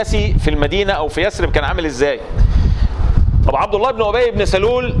الوضع السياسي في المدينة او في يثرب كان عامل ازاي. طب عبد الله بن أبي بن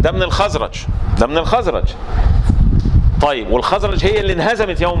سلول ده من الخزرج. طيب، والخزرج هي اللي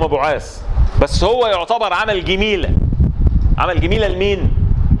انهزمت يوم بعاث، بس هو يعتبر عمل جميلة لمين؟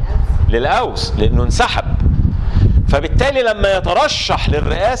 للأوس، لأنه انسحب. فبالتالي لما يترشح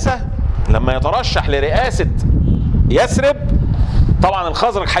لرئاسة يثرب، طبعا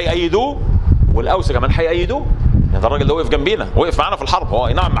الخزرج هيأيدوه والأوس كمان هيأيدوه. يعني الراجل ده وقف جنبينا، وقف معانا في الحرب، هو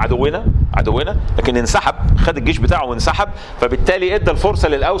نعم عدونا لكن انسحب، خد الجيش بتاعه وانسحب، فبالتالي ادى الفرصة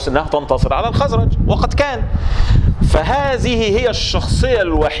للأوس انها تنتصر على الخزرج، وقد كان. فهذه هي الشخصية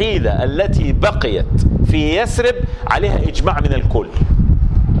الوحيدة التي بقيت في يثرب عليها إجماع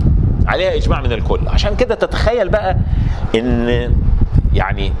من الكل. عشان كده تتخيل بقى ان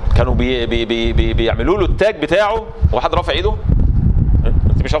يعني كانوا بيعملوا له التاج بتاعه. واحد رافع ايده،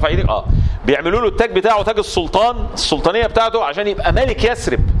 انت مش رافع ايدك؟ بيعملوا له التاج بتاعه، تاج السلطانية بتاعته، عشان يبقى ملك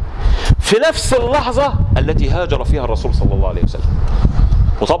يثرب في نفس اللحظة التي هاجر فيها الرسول صلى الله عليه وسلم.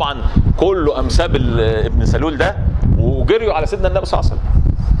 وطبعا كله امساب ابن سلول ده وجريوا على سيدنا النبي صلى الله عليه وسلم.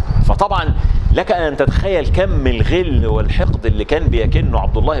 فطبعا لك ان تتخيل كم الغل والحقد اللي كان بيكنه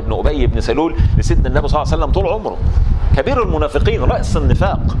عبد الله بن أبي بن سلول لسيدنا النبي صلى الله عليه وسلم طول عمره. كبير المنافقين، رأس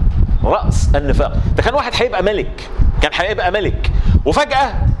النفاق. ده كان واحد هيبقى ملك،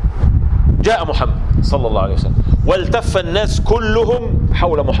 وفجأة جاء محمد صلى الله عليه وسلم، والتف الناس كلهم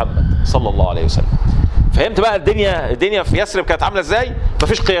حول محمد صلى الله عليه وسلم. فهمت بقى الدنيا في يثرب كانت عامله ازاي؟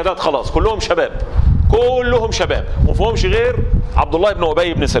 مفيش قيادات خلاص، كلهم شباب، ومفهومش غير عبد الله بن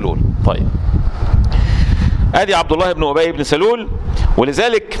أبي بن سلول. طيب، ادي عبد الله بن أبي بن سلول.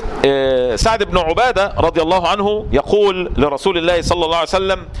 ولذلك سعد بن عبادة رضي الله عنه يقول لرسول الله صلى الله عليه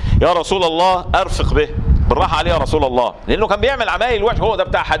وسلم: يا رسول الله ارفق به، بالراحه عليه يا رسول الله، لانه كان بيعمل عمايل وحش. هو ده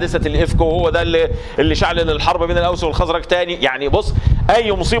بتاع حادثه الافك، وهو ده اللي شعل الحرب بين الاوس والخزرج تاني. يعني بص،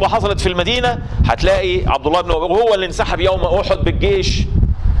 اي مصيبه حصلت في المدينه هتلاقي عبد الله بن أبي، وهو اللي انسحب يوم احد بالجيش.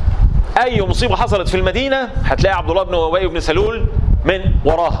 اي مصيبه حصلت في المدينه هتلاقي عبد الله بن أبي بن سلول من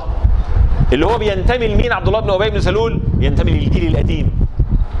وراها. اللي هو بينتمي لمين؟ عبد الله بن ابي بن سلول بينتمي للجيل القديم،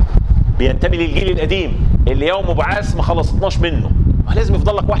 بينتمي للجيل القديم اللي يوم بعاث ما خلصتناش منه. لازم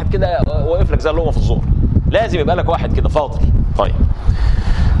يفضل لك واحد كده واقف لك زي اللقمه في الزور، لازم يبقى لك واحد كده فاضل. طيب،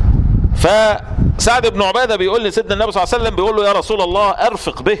 فسعد بن عبادة بيقول لسيدنا النبي صلى الله عليه وسلم، بيقول له: يا رسول الله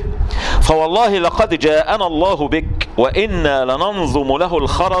أرفق به، فوالله لقد جاءنا الله بك وإنا لننظم له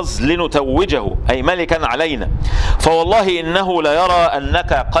الخرز لنتوجه، أي ملكا علينا، فوالله إنه ليرى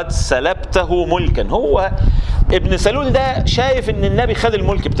أنك قد سلبته ملكا. هو ابن سلول ده شايف إن النبي خد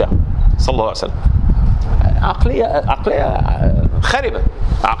الملك بتاعه صلى الله عليه وسلم. عقلية خاربة،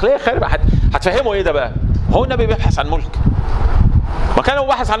 عقلية خاربة. هتفهمه إيه ده بقى؟ هو النبي بيبحث عن ملك؟ ما كان هو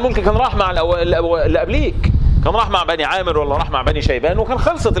بحث عن ملك كان راح مع اللي قبليك، كان راح مع بني عامر ولا راح مع بني شيبان وكان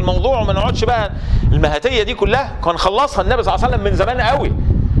خلصت الموضوع، وما نقعدش بقى المهاتيه دي كلها، كان خلصها النبي صلى الله عليه وسلم من زمان قوي.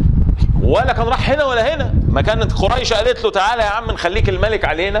 ولا كان راح هنا ولا هنا. ما كانت قريش قالت له: تعالى يا عم نخليك الملك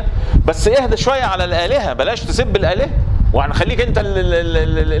علينا، بس اهدى شويه على الالهه، بلاش تسب الالهه، وهنخليك انت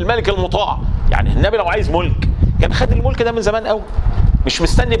الملك المطاع. يعني النبي لو عايز ملك كان خد الملك ده من زمان قوي، مش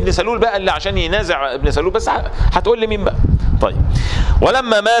مستني ابن سلول بقى اللي عشان ينازع ابن سلول. بس هتقول لي مين بقى؟ طيب،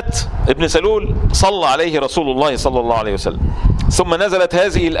 ولما مات ابن سلول صلى عليه رسول الله صلى الله عليه وسلم، ثم نزلت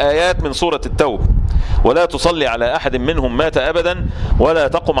هذه الآيات من سورة التوبة: ولا تصلي على أحد منهم مات أبدا ولا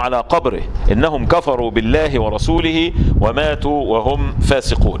تقم على قبره إنهم كفروا بالله ورسوله وماتوا وهم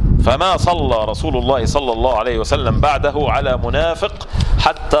فاسقون. فما صلى رسول الله صلى الله عليه وسلم بعده على منافق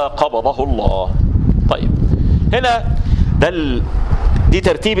حتى قبضه الله. طيب، هنا دي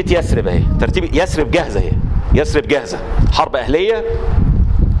ترتيبة يثرب اهي، ترتيب يثرب جاهزة اهي، يثرب جاهزة، حرب أهلية،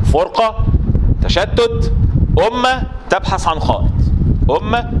 فرقة، تشتت، أمة تبحث عن قائد،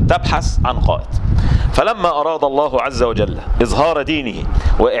 أمة تبحث عن قائد. فلما أراد الله عز وجل إظهار دينه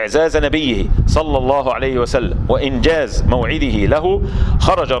وإعزاز نبيه صلى الله عليه وسلم وإنجاز موعده له،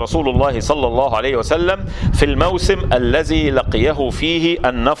 خرج رسول الله صلى الله عليه وسلم في الموسم الذي لقيه فيه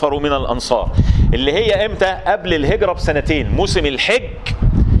النفر من الأنصار، اللي هي إمتى؟ قبل الهجرة بسنتين، موسم الحج،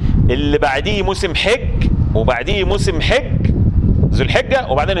 اللي بعديه موسم حج، وبعديه موسم حج ذو الحجة،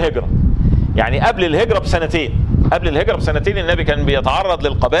 وبعدين هجرة. يعني قبل الهجرة بسنتين، قبل الهجرة بسنتين النبي كان بيتعرض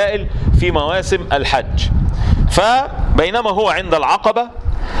للقبائل في مواسم الحج. فبينما هو عند العقبة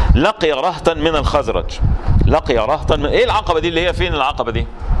لقي رهطا من الخزرج، لقي رهطا من... ايه العقبة دي؟ اللي هي فين العقبة دي؟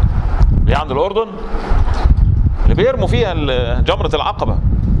 اللي هي عند الأردن، اللي بيرموا فيها جمرة العقبة،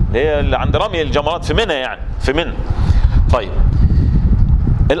 اللي هي اللي عند رمي الجمرات في منى، يعني في منى. طيب،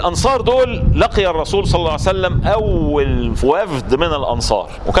 الأنصار دول لقي الرسول صلى الله عليه وسلم أول وفد من الأنصار،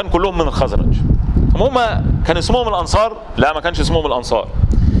 وكان كلهم من الخزرج. هم كان اسمهم الأنصار؟ لا، ما كانش اسمهم الأنصار،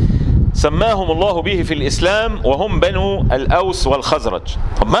 سماهم الله به في الإسلام وهم بنو الأوس والخزرج.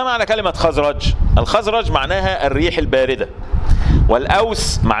 طب ما معنى كلمة خزرج؟ الخزرج معناها الريح الباردة،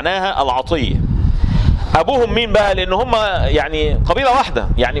 والأوس معناها العطية. أبوهم مين بقى؟ لأن هم يعني قبيلة واحدة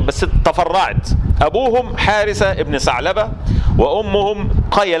يعني، بس تفرعت. أبوهم حارثة ابن ثعلبة، وأمهم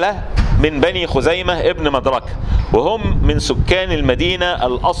قيلة من بني خزيمة ابن مدركة، وهم من سكان المدينة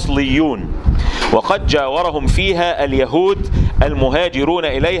الأصليون، وقد جاورهم فيها اليهود المهاجرون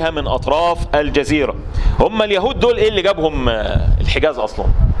إليها من أطراف الجزيرة. هم اليهود دول إيه اللي جابهم الحجاز أصلا؟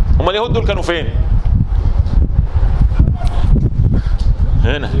 هم اليهود دول كانوا فين؟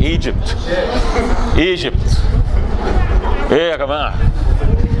 هنا، ايجيبت. ايه يا جماعة؟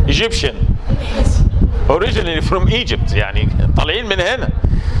 ايجيبشن originally from Egypt، يعني طالعين من هنا.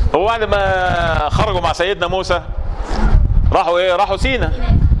 هو بعد ما خرجوا مع سيدنا موسى راحوا ايه؟ راحوا سينا،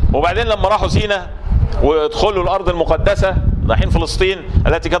 وبعدين لما راحوا سينا وادخلوا الارض المقدسه رايحين فلسطين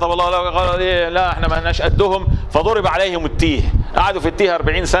التي كتب الله لها، قالوا ايه؟ لا احنا ما لناش قدهم، فضرب عليهم التيه. قعدوا في التيه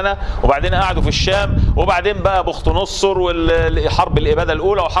 40 سنه، وبعدين قعدوا في الشام، وبعدين بقى بخت نصر والحرب الاباده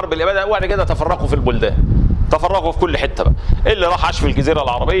الاولى وحرب الاباده، وبعد كده تفرقوا في البلدان، تفرقوا في كل حته بقى. اللي راح عاش في الجزيره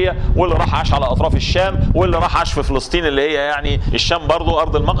العربيه، واللي راح عاش على اطراف الشام، واللي راح عاش في فلسطين اللي هي يعني الشام برضو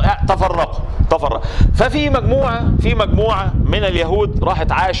ارض تفرقوا. ففي مجموعه من اليهود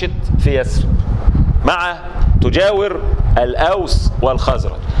راحت عاشت في يثرب مع تجاور الاوس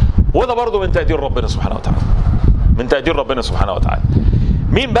والخزرج. وده برضو من تقدير ربنا سبحانه وتعالى، من تقدير ربنا سبحانه وتعالى.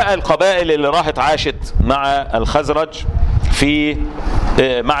 مين بقى القبائل اللي راحت عاشت مع الخزرج في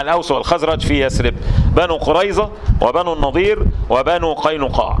مع الأوس والخزرج في يثرب؟ بنو قريظة وبنو النضير وبنو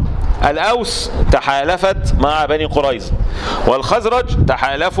قينقاع. الأوس تحالفت مع بني قريظة، والخزرج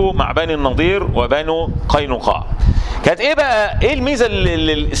تحالفوا مع بني النضير وبنو قينقاع. كانت ايه بقى؟ ايه الميزة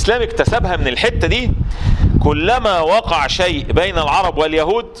اللي الإسلام اكتسبها من الحتة دي؟ كلما وقع شيء بين العرب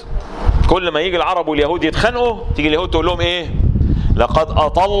واليهود، كل ما يجي العرب واليهود يتخانقوا، تيجي اليهود تقول لهم ايه؟ لقد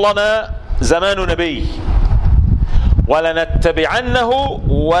أطلنا زمان نبي، ولنتبعنه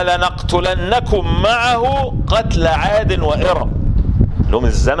ولنقتلنكم معه قتل عاد وإرم. لهم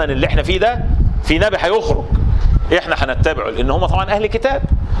الزمن اللي احنا فيه ده في نبي هيخرج، احنا هنتبعه، لان هم طبعا اهل كتاب،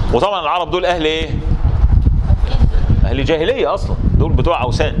 وطبعا العرب دول اهل ايه؟ اهل جاهليه اصلا، دول بتوع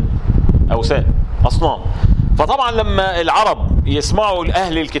اوثان اصنام. فطبعا لما العرب يسمعوا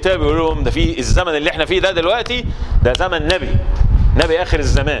اهل الكتاب يقولوا لهم ده في الزمن اللي احنا فيه ده دلوقتي ده زمن نبي اخر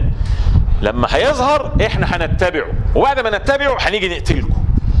الزمان، لما هيظهر احنا هنتبعه، وبعد ما نتبعه هنيجي نقتلكم،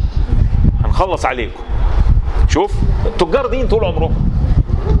 هنخلص عليكم. شوف تجار دين طول عمرهم،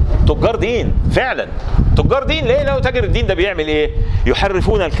 تجار دين فعلا، تجار دين. ليه؟ لو تاجر الدين ده بيعمل ايه؟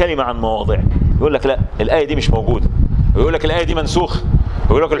 يحرفون الكلمه عن مواضعه، يقول لك لا الايه دي مش موجوده، ويقول لك الايه دي منسوخه،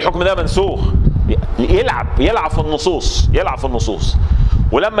 ويقول لك الحكم ده منسوخ. يلعب في النصوص،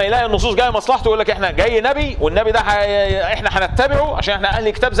 ولما يلاقي النصوص جايه مصلحته يقول لك احنا جاي نبي، والنبي ده احنا هنتبعه عشان احنا اهل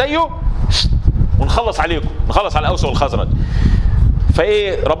كتاب زيه، ونخلص عليكم، نخلص على الاوس والخزرج.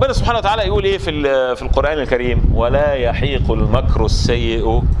 فايه ربنا سبحانه وتعالى يقول ايه في القرآن الكريم؟ ولا يحيق المكر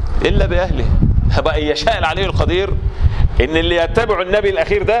السيء الا باهله. بقى يشاء عليه القدير ان اللي يتبعوا النبي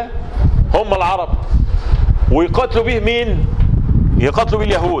الاخير ده هم العرب، ويقاتلوا به مين؟ يقاتلوا به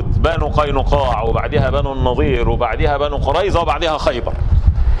اليهود، بنو قينقاع، وبعدها بنو النضير، وبعدها بنو قريظة، وبعدها خيبر.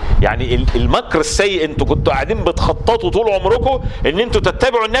 يعني المكر السيء انتوا كنتوا قاعدين بتخططوا طول عمركم ان انتوا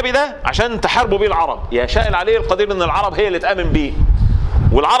تتبعوا النبي ده عشان تحاربوا بيه العرب. يشاء عليه القدير ان العرب هي اللي تامن بيه،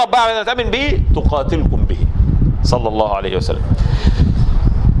 والعرب بعد ما تامن بيه تقاتلكم به صلى الله عليه وسلم.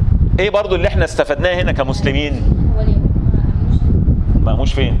 ايه برضو اللي احنا استفدناه هنا كمسلمين؟ ما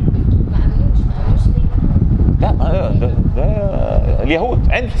امنوش فين؟ لا ده اليهود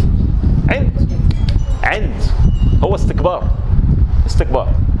عند هو استكبار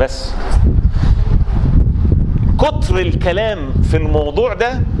بس. كتر الكلام في الموضوع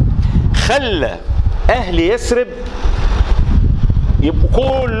ده خلى اهل يثرب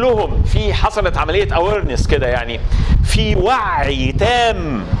يبقوا كلهم حصلت عمليه اويرنس كده، يعني في وعي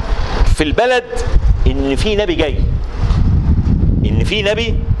تام في البلد ان في نبي جاي، ان في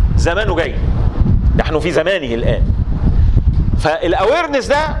نبي زمانه جاي، نحن في زمانه الان. فالاويرنس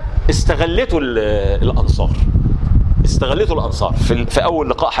ده استغلته الانصار في اول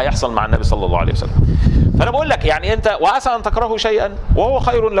لقاء هيحصل مع النبي صلى الله عليه وسلم. فانا بقول لك يعني انت وعسى ان تكرهوا شيئا وهو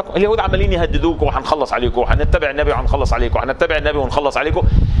خير لكم. اليهود عمالين يهددوكم وهنخلص عليكم وهنتبع النبي وهنخلص عليكم وهنتبع النبي ونخلص عليكم.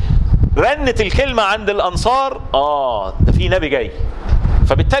 رنت الكلمه عند الانصار ده في نبي جاي.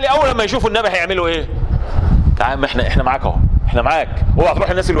 فبالتالي اول لما يشوفوا النبي هيعملوا ايه؟ تعال احنا معاك اهو، احنا معاك، اوعى تروح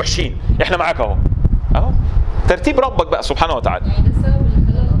الناس الوحشين، احنا معاك اهو. ترتيب ربك بقى سبحانه وتعالى. يعني ده السبب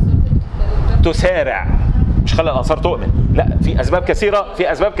اللي خلى الانصار تسارع، مش خلى الانصار تؤمن، لا، في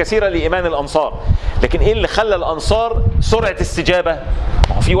اسباب كثيره لايمان الانصار. لكن ايه اللي خلى الانصار سرعه استجابه؟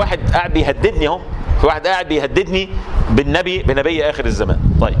 في واحد قاعد بيهددني اهو، في واحد قاعد بيهددني بنبي اخر الزمان.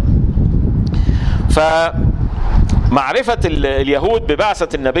 طيب، فمعرفة اليهود ببعثة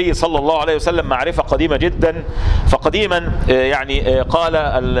النبي صلى الله عليه وسلم معرفة قديمة جدا. فقديما يعني قال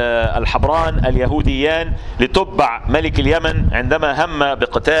الحبران اليهوديان لتبع ملك اليمن عندما هم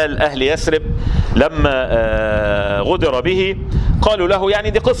بقتال أهل يثرب لما غدر به، قالوا له، يعني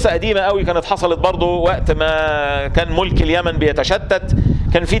دي قصة قديمة قوي كانت حصلت برضو وقت ما كان ملك اليمن بيتشتت.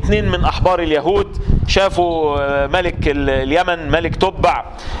 كان في 2 من أحبار اليهود شافوا ملك اليمن ملك تبع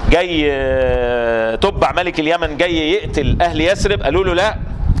جاي، تبع ملك اليمن جاي يقتل أهل يثرب. قالوا له لا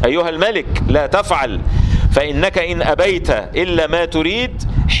أيها الملك لا تفعل، فإنك إن أبيت إلا ما تريد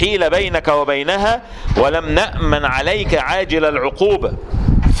حيل بينك وبينها ولم نأمن عليك عاجل العقوبة.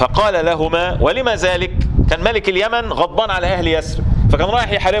 فقال لهما ولما ذلك؟ كان ملك اليمن غضبان على أهل يثرب فكان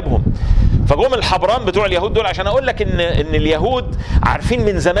رايح يحاربهم. فجم الحبران بتوع اليهود دول عشان اقول لك ان اليهود عارفين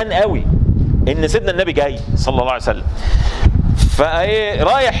من زمان قوي ان سيدنا النبي جاي صلى الله عليه وسلم.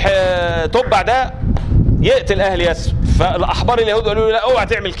 فرايح تبع ده يقتل اهل يثرب. فالاحبار اليهود قالوا له لا اوعى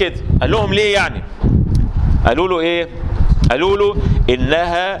تعمل كده. قال لهم ليه يعني؟ قالوا له ايه؟ قالوا له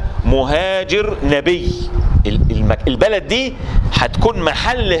انها مهاجر نبي، البلد دي هتكون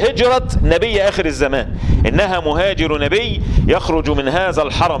محل هجرة نبي آخر الزمان. إنها مهاجر نبي يخرج من هذا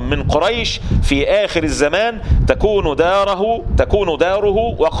الحرم من قريش في آخر الزمان تكون داره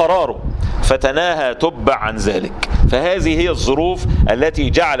وقراره. فتناهى تبع عن ذلك. فهذه هي الظروف التي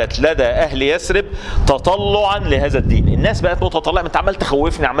جعلت لدى أهل يثرب تطلعا لهذا الدين. الناس بقت متطلعة، انت عمال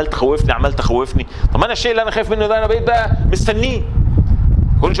تخوفني. طب انا الشيء اللي انا خايف منه ده انا بقيت بقى مستنيه.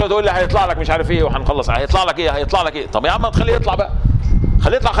 كل شويه تقول لي هيطلع لك مش عارف ايه وهنخلص، هيطلع لك ايه. طب يا عم تخليه يطلع بقى،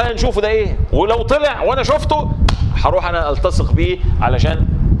 خلينا نشوفه ده ايه. ولو طلع وانا شفته هروح انا التصق بيه علشان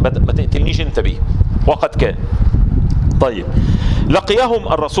ما تقتلنيش انت بيه. وقد كان. طيب، لقيهم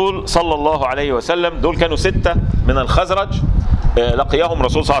الرسول صلى الله عليه وسلم. دول كانوا 6 من الخزرج لقيهم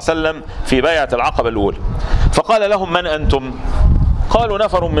الرسول صلى الله عليه وسلم في بيعة العقبة الأولى، فقال لهم: من أنتم؟ قالوا: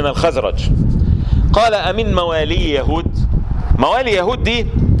 نفر من الخزرج. قال: أمن موالي يهود؟ موالي يهود دي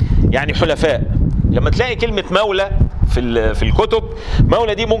يعني حلفاء. لما تلاقي كلمة مولى في الكتب،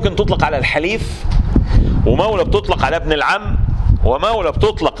 مولى دي ممكن تطلق على الحليف، ومولى بتطلق على ابن العم، ومولى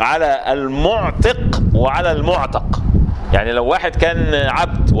بتطلق على المعتق وعلى المعتق. يعني لو واحد كان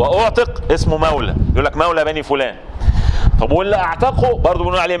عبد واعتق اسمه مولى، يقول لك مولى بني فلان. طب واللي اعتقه برضه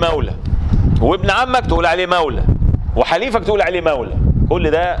بنقول عليه مولى، وابن عمك تقول عليه مولى، وحليفك تقول عليه مولى.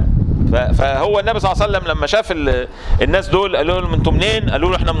 كل ده فهو النبي صلى الله عليه وسلم لما شاف الناس دول قالوا لهم: انتم منين؟ قالوا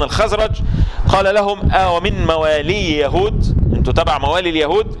له: احنا من الخزرج. قال لهم: ومن موالي يهود؟ انتم تبع موالي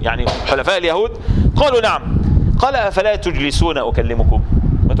اليهود يعني حلفاء اليهود؟ قالوا: نعم. قال: افلا تجلسون اكلمكم؟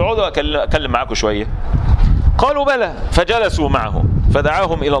 ما تقعدوا اكلم معاكم شويه؟ قالوا: بلى. فجلسوا معه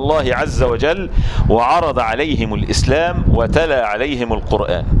فدعاهم إلى الله عز وجل وعرض عليهم الإسلام وتلا عليهم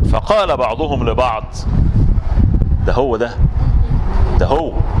القرآن. فقال بعضهم لبعض: ده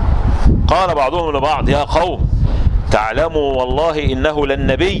هو قال بعضهم لبعض: يا قوم، تعلموا والله إنه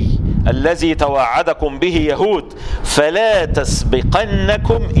للنبي الذي توعدكم به يهود، فلا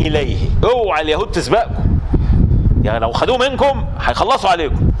تسبقنكم إليه. اوعى اليهود تسبقكم، يعني لو خدوه منكم هيخلصوا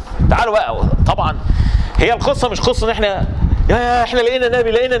عليكم. تعالوا بقى. طبعا هي القصة مش قصة ان احنا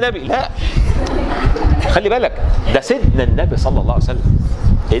لقينا نبي، لا، خلي بالك، ده سيدنا النبي صلى الله عليه وسلم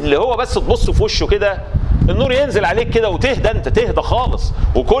اللي هو بس تبص في وشه كده النور ينزل عليك كده وتهدى، انت تهدى خالص.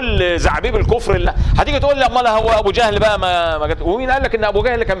 وكل زعبيب الكفر اللي هتيجي تقول لي: امال هو ابو جهل بقى ما جت؟ ومين قال لك ان ابو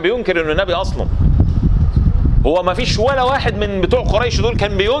جهل كان بينكر انه نبي اصلا؟ هو ما فيش ولا واحد من بتوع قريش دول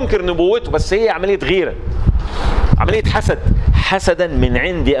كان بينكر نبوته، بس هي عملية غيرة، عملية حسدا من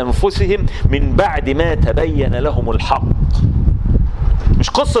عند أنفسهم من بعد ما تبين لهم الحق. مش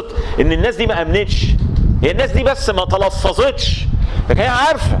قصة إن الناس دي ما أمنتش، هي الناس دي بس ما تلفظتش، لكن هي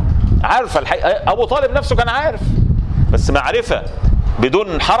عارفة الحقيقة. أبو طالب نفسه كان عارف، بس معرفة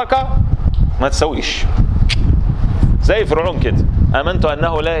بدون حركة ما تسويش. زي فرعون كده: آمنت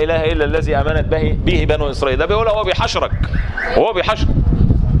أنه لا إله إلا الذي آمنت به بنو إسرائيل. ده بيقول هو بيحشرك،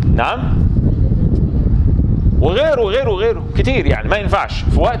 نعم، وغيره كتير. يعني ما ينفعش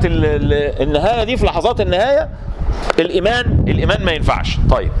في وقت النهاية دي، في لحظات النهاية الإيمان ما ينفعش.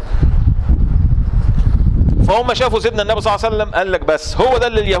 طيب، فهم شافوا سيدنا النبي صلى الله عليه وسلم قال لك: بس هو ده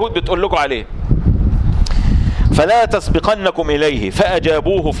اللي اليهود بتقول لكم عليه، فلا تسبقنكم إليه.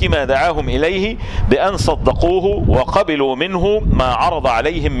 فأجابوه فيما دعاهم إليه بأن صدقوه وقبلوا منه ما عرض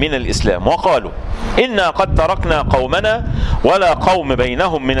عليهم من الإسلام، وقالوا: إنا قد تركنا قومنا ولا قوم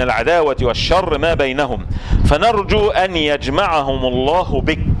بينهم من العداوة والشر ما بينهم، فنرجو أن يجمعهم الله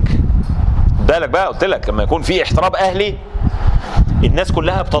بك. بالك بقى، قلت لك لما يكون في احتراب أهلي الناس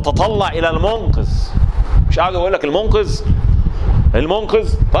كلها بتتطلع إلى المنقذ. مش قاعد أقول لك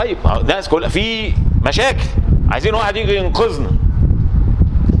المنقذ. طيب، الناس كلها في مشاكل، عايزين واحد يجي ينقذنا،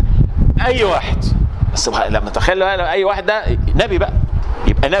 اي واحد. بس لما تخيل اي واحد ده نبي بقى،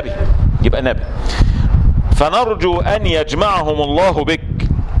 يبقى نبي. فنرجو ان يجمعهم الله بك،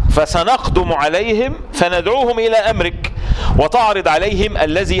 فسنقدم عليهم فندعوهم الى امرك، وتعرض عليهم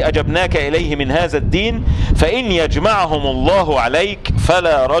الذي اجبناك اليه من هذا الدين، فان يجمعهم الله عليك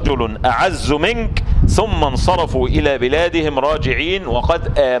فلا رجل اعز منك. ثم انصرفوا الى بلادهم راجعين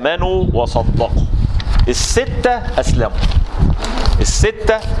وقد امنوا وصدقوا. الستة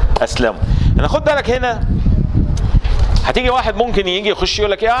أسلموا. أنا خد بالك هنا، هتيجي واحد ممكن يجي يخش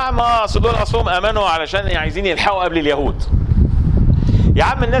يقول لك: يا عم دول أصلهم آمنوا علشان عايزين يلحقوا قبل اليهود. يا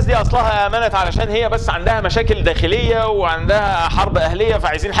عم الناس دي أصلها آمنت علشان هي بس عندها مشاكل داخلية وعندها حرب أهلية،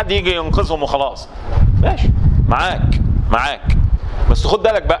 فعايزين حد يجي ينقذهم وخلاص. ماشي، معاك، بس خد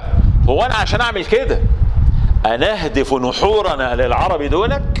بالك بقى، هو أنا عشان أعمل كده أنهدف نحورنا للعرب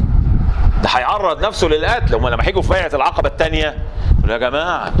دونك؟ ده هيعرض نفسه للقتل. لما هيجوا في بيعة العقبة الثانية يقولوا: يا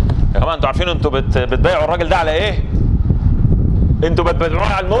جماعة انتوا عارفين انتوا بتبايعوا الراجل ده على ايه؟ انتوا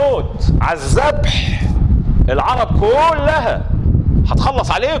بتبايعوه على الموت، على الذبح. العرب كلها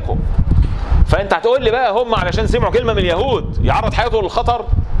هتخلص عليكم. فانت هتقول لي بقى هم علشان سمعوا كلمة من اليهود يعرض حياته للخطر،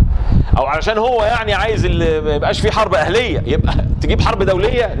 او علشان هو يعني عايز اللي ما يبقاش فيه حرب اهلية يبقى تجيب حرب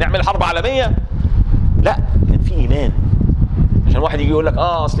دولية، نعمل حرب عالمية؟ لا، كان في ايمان. عشان واحد يجي يقول لك: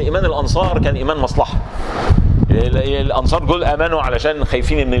 اصل ايمان الانصار كان ايمان مصلحه، الانصار دول امنوا علشان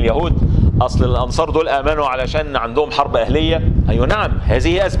خايفين من اليهود، اصل الانصار دول امنوا علشان عندهم حرب اهليه. ايوه نعم،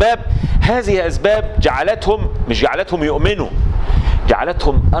 هذه اسباب مش جعلتهم يؤمنوا،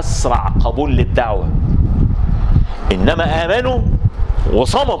 جعلتهم اسرع قبول للدعوه. انما امنوا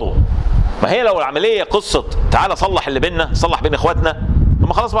وصمدوا. ما هي لو العمليه قصه تعالى صلح اللي بيننا، صلح بين اخواتنا، هم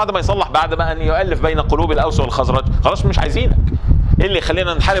هم خلاص بعد ما يصلح، بعد ما ان يؤلف بين قلوب الاوس والخزرج، خلاص مش عايزينك. ايه اللي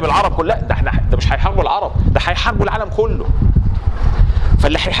يخلينا نحارب العرب كلها؟ ده مش هيحاربوا العرب، ده هيحاربوا العالم كله.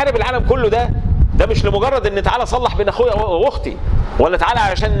 فاللي هيحارب العالم كله ده مش لمجرد ان تعالى صلح بين اخويا واختي، ولا تعالى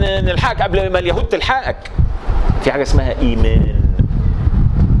عشان نلحقك قبل ما اليهود تلحقك. في حاجه اسمها ايمان.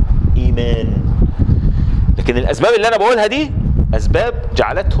 لكن الاسباب اللي انا بقولها دي اسباب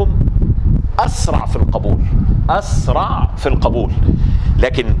جعلتهم اسرع في القبول.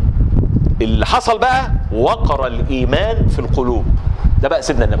 لكن اللي حصل بقى وقر الايمان في القلوب، ده بقى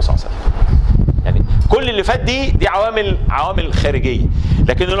سيدنا النبي صلى الله عليه وسلم. يعني كل اللي فات دي عوامل خارجيه،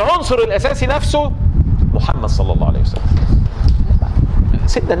 لكن العنصر الاساسي نفسه محمد صلى الله عليه وسلم.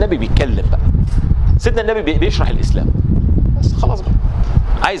 سيدنا النبي بيتكلم بقى، سيدنا النبي بيشرح الاسلام بس، خلاص بقى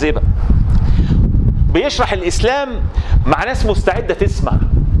عايز ايه بقى؟ بيشرح الاسلام مع ناس مستعده تسمع.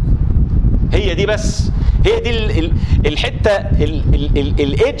 هي دي بس، هي دي الحته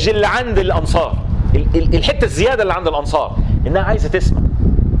الايدج اللي عند الانصار، الحته الزياده اللي عند الانصار، انها عايزه تسمع.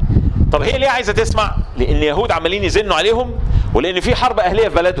 طب هي ليه عايزه تسمع؟ لان اليهود عمالين يزنوا عليهم، ولان في حرب اهليه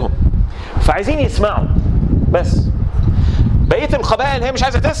في بلدهم، فعايزين يسمعوا بس. بقيه القبائل هي مش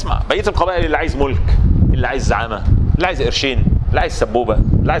عايزه تسمع، بقيه القبائل اللي عايز ملك، اللي عايز زعامه، اللي عايز قرشين، اللي عايز سبوبه،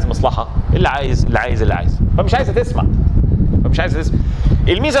 اللي عايز مصلحه، اللي عايز فمش عايزه تسمع.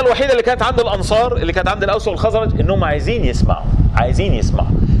 الميزه الوحيده اللي كانت عند الانصار، اللي كانت عند الاوس والخزرج، انهم عايزين يسمعوا.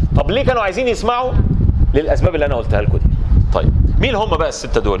 طب ليه كانوا عايزين يسمعوا؟ للاسباب اللي انا قلتها لكم دي. طيب مين هم بقى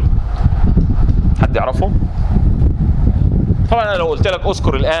السته دول؟ حد يعرفهم؟ طبعا انا لو قلت لك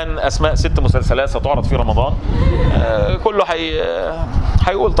اذكر الان اسماء 6 مسلسلات ستعرض في رمضان، كله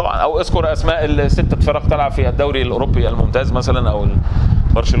هيقول طبعا. او اذكر اسماء ال6 فرق تلعب في الدوري الاوروبي الممتاز مثلا، او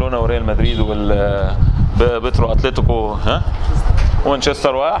برشلونه وريال مدريد وبترو اتلتيكو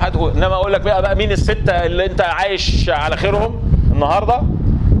ومانشستر واحد. انما اقول لك بقى مين ال6 اللي انت عايش على خيرهم النهارده؟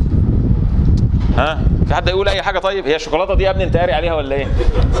 في حد يقول اي حاجه؟ طيب هي الشوكولاته دي يا ابني انت قاري عليها ولا ايه؟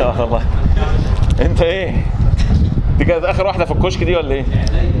 سبحان الله. انت ايه؟ دي كانت اخر واحده في الكشك دي ولا ايه؟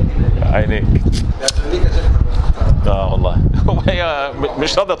 عينيك. والله هي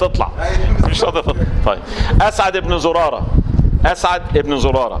مش راضيه تطلع. طيب اسعد ابن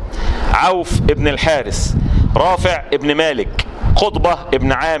زراره، عوف ابن الحارث، رافع ابن مالك، قطبة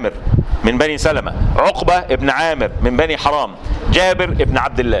ابن عامر من بني سلمة، عقبة ابن عامر من بني حرام، جابر ابن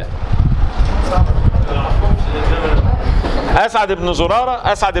عبد الله. أسعد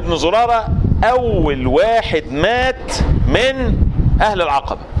ابن زرارة أول واحد مات من أهل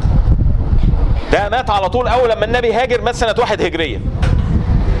العقبة. ده مات على طول أول لما النبي هاجر، مات سنة 1 هجرية.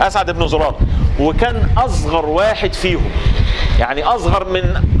 أسعد بن زرارة، وكان أصغر واحد فيهم، يعني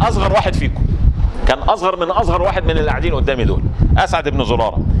أصغر واحد فيكم، كان أصغر من أصغر واحد من اللي قاعدين قدامي دول. أسعد بن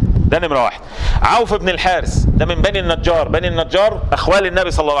زرارة ده نمرة 1. عوف بن الحارث ده من بني النجار أخوال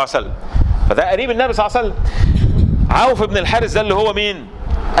النبي صلى الله عليه وسلم، فده قريب النبي صلى الله عليه وسلم. عوف بن الحارث ده اللي هو مين؟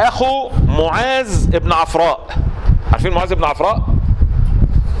 أخو معاذ بن عفراء. عارفين معاذ بن عفراء؟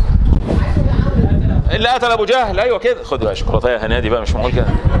 اللي قتل أبو جهل. أيوة كده. خد بقى شوكولاتة يا هنادي بقى، مش معقول كده.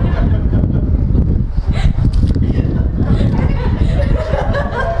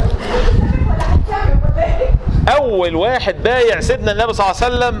 أول واحد بايع سيدنا النبي صلى الله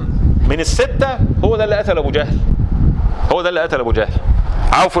عليه وسلم من الستة هو ده اللي قتل أبو جهل.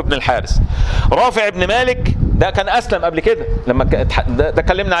 عوف بن الحارث. رافع بن مالك ده كان أسلم قبل كده، لما ده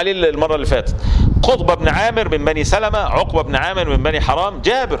اتكلمنا عليه المرة اللي فاتت. قطبة بن عامر من بني سلمة، عقبة بن عامر من بني حرام.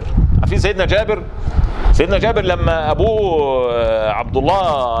 جابر، عارفين سيدنا جابر لما أبوه عبد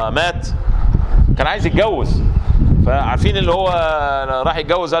الله مات كان عايز يتجوز، فعارفين اللي هو راح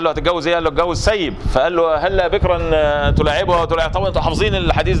يتجوز، قال له هتتجوز ايه؟ قال له اتجوز سيب. فقال له هلا بكرا تلاعبها طبعا انتوا حافظين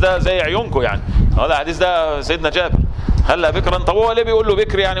الحديث ده زي عيونكم يعني. هذا الحديث ده سيدنا جابر، هلا بكرا. طب هو ليه بيقول له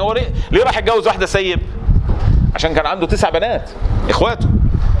بكر يعني؟ هو ليه راح يتجوز واحده سيب؟ عشان كان عنده 9 بنات اخواته،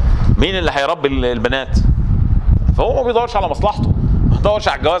 مين اللي هيربي البنات؟ فهو ما بيدورش على مصلحته، ما بيدورش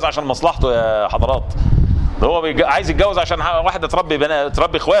على الجواز عشان مصلحته يا حضرات، هو عايز يتجوز عشان واحده تربي بنات،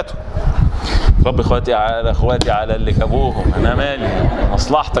 تربي اخواته. ربي اخواتي على اللي جابوهم، انا مالي،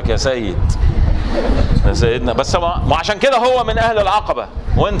 مصلحتك يا سيدنا. بس ما عشان كده هو من اهل العقبه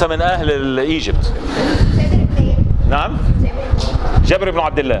وانت من اهل ايجيبت. نعم، جابر بن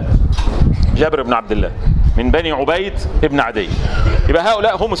عبد الله من بني عبيد ابن عدي. يبقى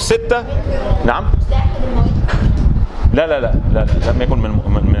هؤلاء هم الستة. نعم، لا لم يكن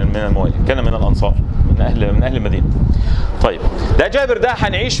من الموالي، كان من الانصار، من اهل المدينه. طيب ده جابر ده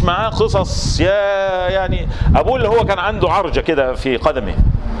هنعيش معاه قصص. يعني ابوه اللي هو كان عنده عرجه كده في قدمه،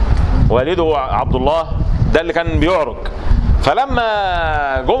 والده عبد الله ده اللي كان بيعرج.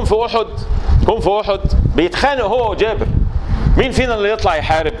 فلما جم في احد بيتخانق هو وجابر، مين فينا اللي يطلع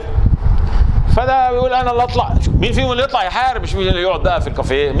يحارب؟ فده بيقول انا اللي اطلع. مين فيهم اللي يطلع يحارب؟ مش مين اللي يقعد بقى في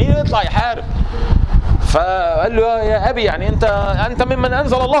الكافيه، مين اللي يطلع يحارب؟ فقال له يا ابي يعني انت ممن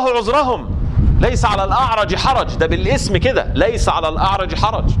انزل الله عذرهم، ليس على الاعرج حرج. ده بالاسم كده، ليس على الاعرج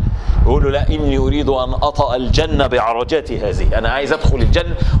حرج. يقول له لا، اني اريد ان اطأ الجنه بعرجتي هذه، انا عايز ادخل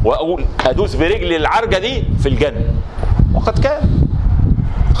الجنه واقول ادوس برجلي العرجه دي في الجنه. وقد كان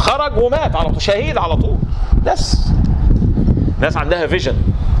خرج ومات على طول، شهيد على طول. ناس عندها فيجن،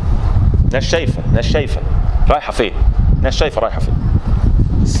 ناس شايفه رايحه فين، ناس شايفه رايحه فين.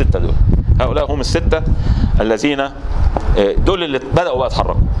 السته دول، هؤلاء هم السته الذين دول اللي بدأوا بقى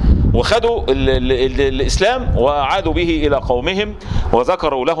يتحركوا وخدوا الإسلام وعادوا به إلى قومهم،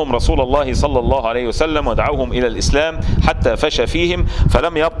 وذكروا لهم رسول الله صلى الله عليه وسلم ودعوهم إلى الإسلام حتى فشى فيهم،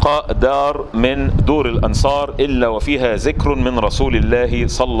 فلم يبقى دار من دور الأنصار إلا وفيها ذكر من رسول الله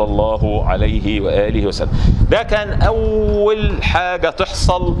صلى الله عليه وآله وسلم. ده كان أول حاجة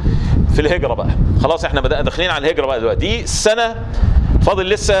تحصل في الهجرة بقى. خلاص احنا بدأنا داخلين على الهجرة بقى دلوقتي. دي السنة فاضل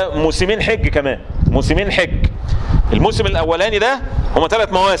لسه موسمين حج كمان، موسمين حج. الموسم الاولاني ده هم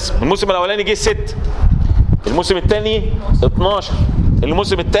 3 مواسم. الموسم الاولاني جه 6، الموسم الثاني 12،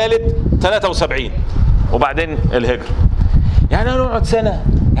 الموسم الثالث 73، وبعدين الهجرة. يعني هنقعد سنة،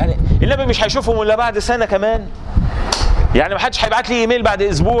 يعني النبي مش هيشوفهم الا بعد سنة كمان. يعني ما حدش هيبعت لي ايميل بعد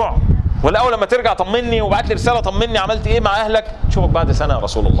اسبوع، ولا اول لما ترجع طمني وبعت لي رسالة طمني عملت ايه مع اهلك. نشوفك بعد سنة يا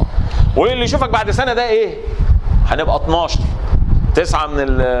رسول الله. واللي يشوفك بعد سنة ده ايه؟ هنبقى 12، 9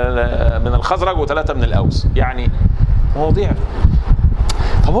 من الخزرج و3 من الاوس. يعني مواضيع.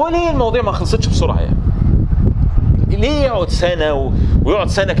 طب هو ليه المواضيع ما خلصتش بسرعه يعني؟ ليه يقعد سنه ويقعد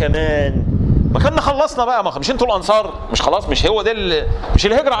سنه كمان؟ ما كنا خلصنا بقى. مش انتوا الانصار؟ مش خلاص؟ مش هو ده مش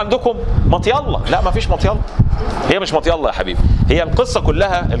الهجره عندكم مطيله؟ لا ما فيش مطيله. هي مش مطيله يا حبيبي. هي القصه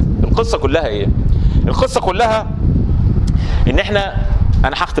كلها ايه؟ القصه كلها ان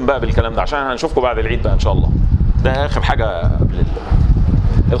انا هختم بقى بالكلام ده عشان هنشوفكم بعد العيد بقى ان شاء الله. ده اخر حاجه قبل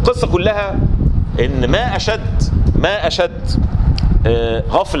القصه كلها. ان ما اشد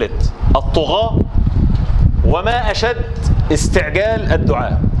غفله الطغاة، وما اشد استعجال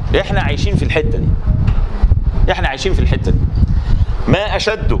الدعاء. احنا عايشين في الحته دي. ما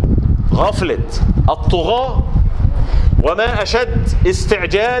اشد غفله الطغاة، وما اشد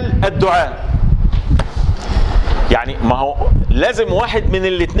استعجال الدعاء. يعني ما هو لازم واحد من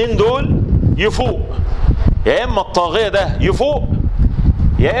الاثنين دول يفوق. يا اما الطاغية ده يفوق،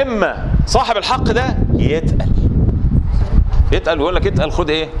 يا اما صاحب الحق ده يتقل ويقول لك اتقل خد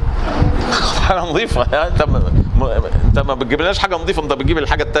ايه؟ حاجه نظيفه. انت ما بتجيبلناش حاجه نظيفه، انت بتجيب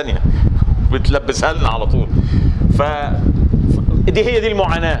الحاجه الثانيه بتلبسها لنا على طول.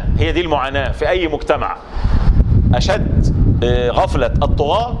 هي دي المعاناه في اي مجتمع. اشد غفله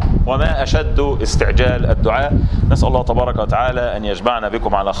الطغاة، وما اشد استعجال الدعاء. نسال الله تبارك وتعالى ان يجمعنا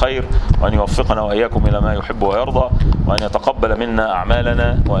بكم على خير، وان يوفقنا واياكم الى ما يحب ويرضى، وان يتقبل منا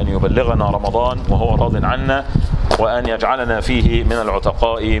اعمالنا، وان يبلغنا رمضان وهو راض عنا، وان يجعلنا فيه من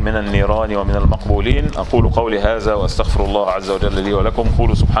العتقاء من النيران ومن المقبولين. اقول قولي هذا واستغفر الله عز وجل لي ولكم.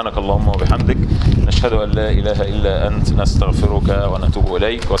 قولوا سبحانك اللهم وبحمدك، نشهد ان لا اله الا انت، نستغفرك ونتوب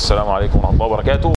اليك. والسلام عليكم ورحمه الله وبركاته.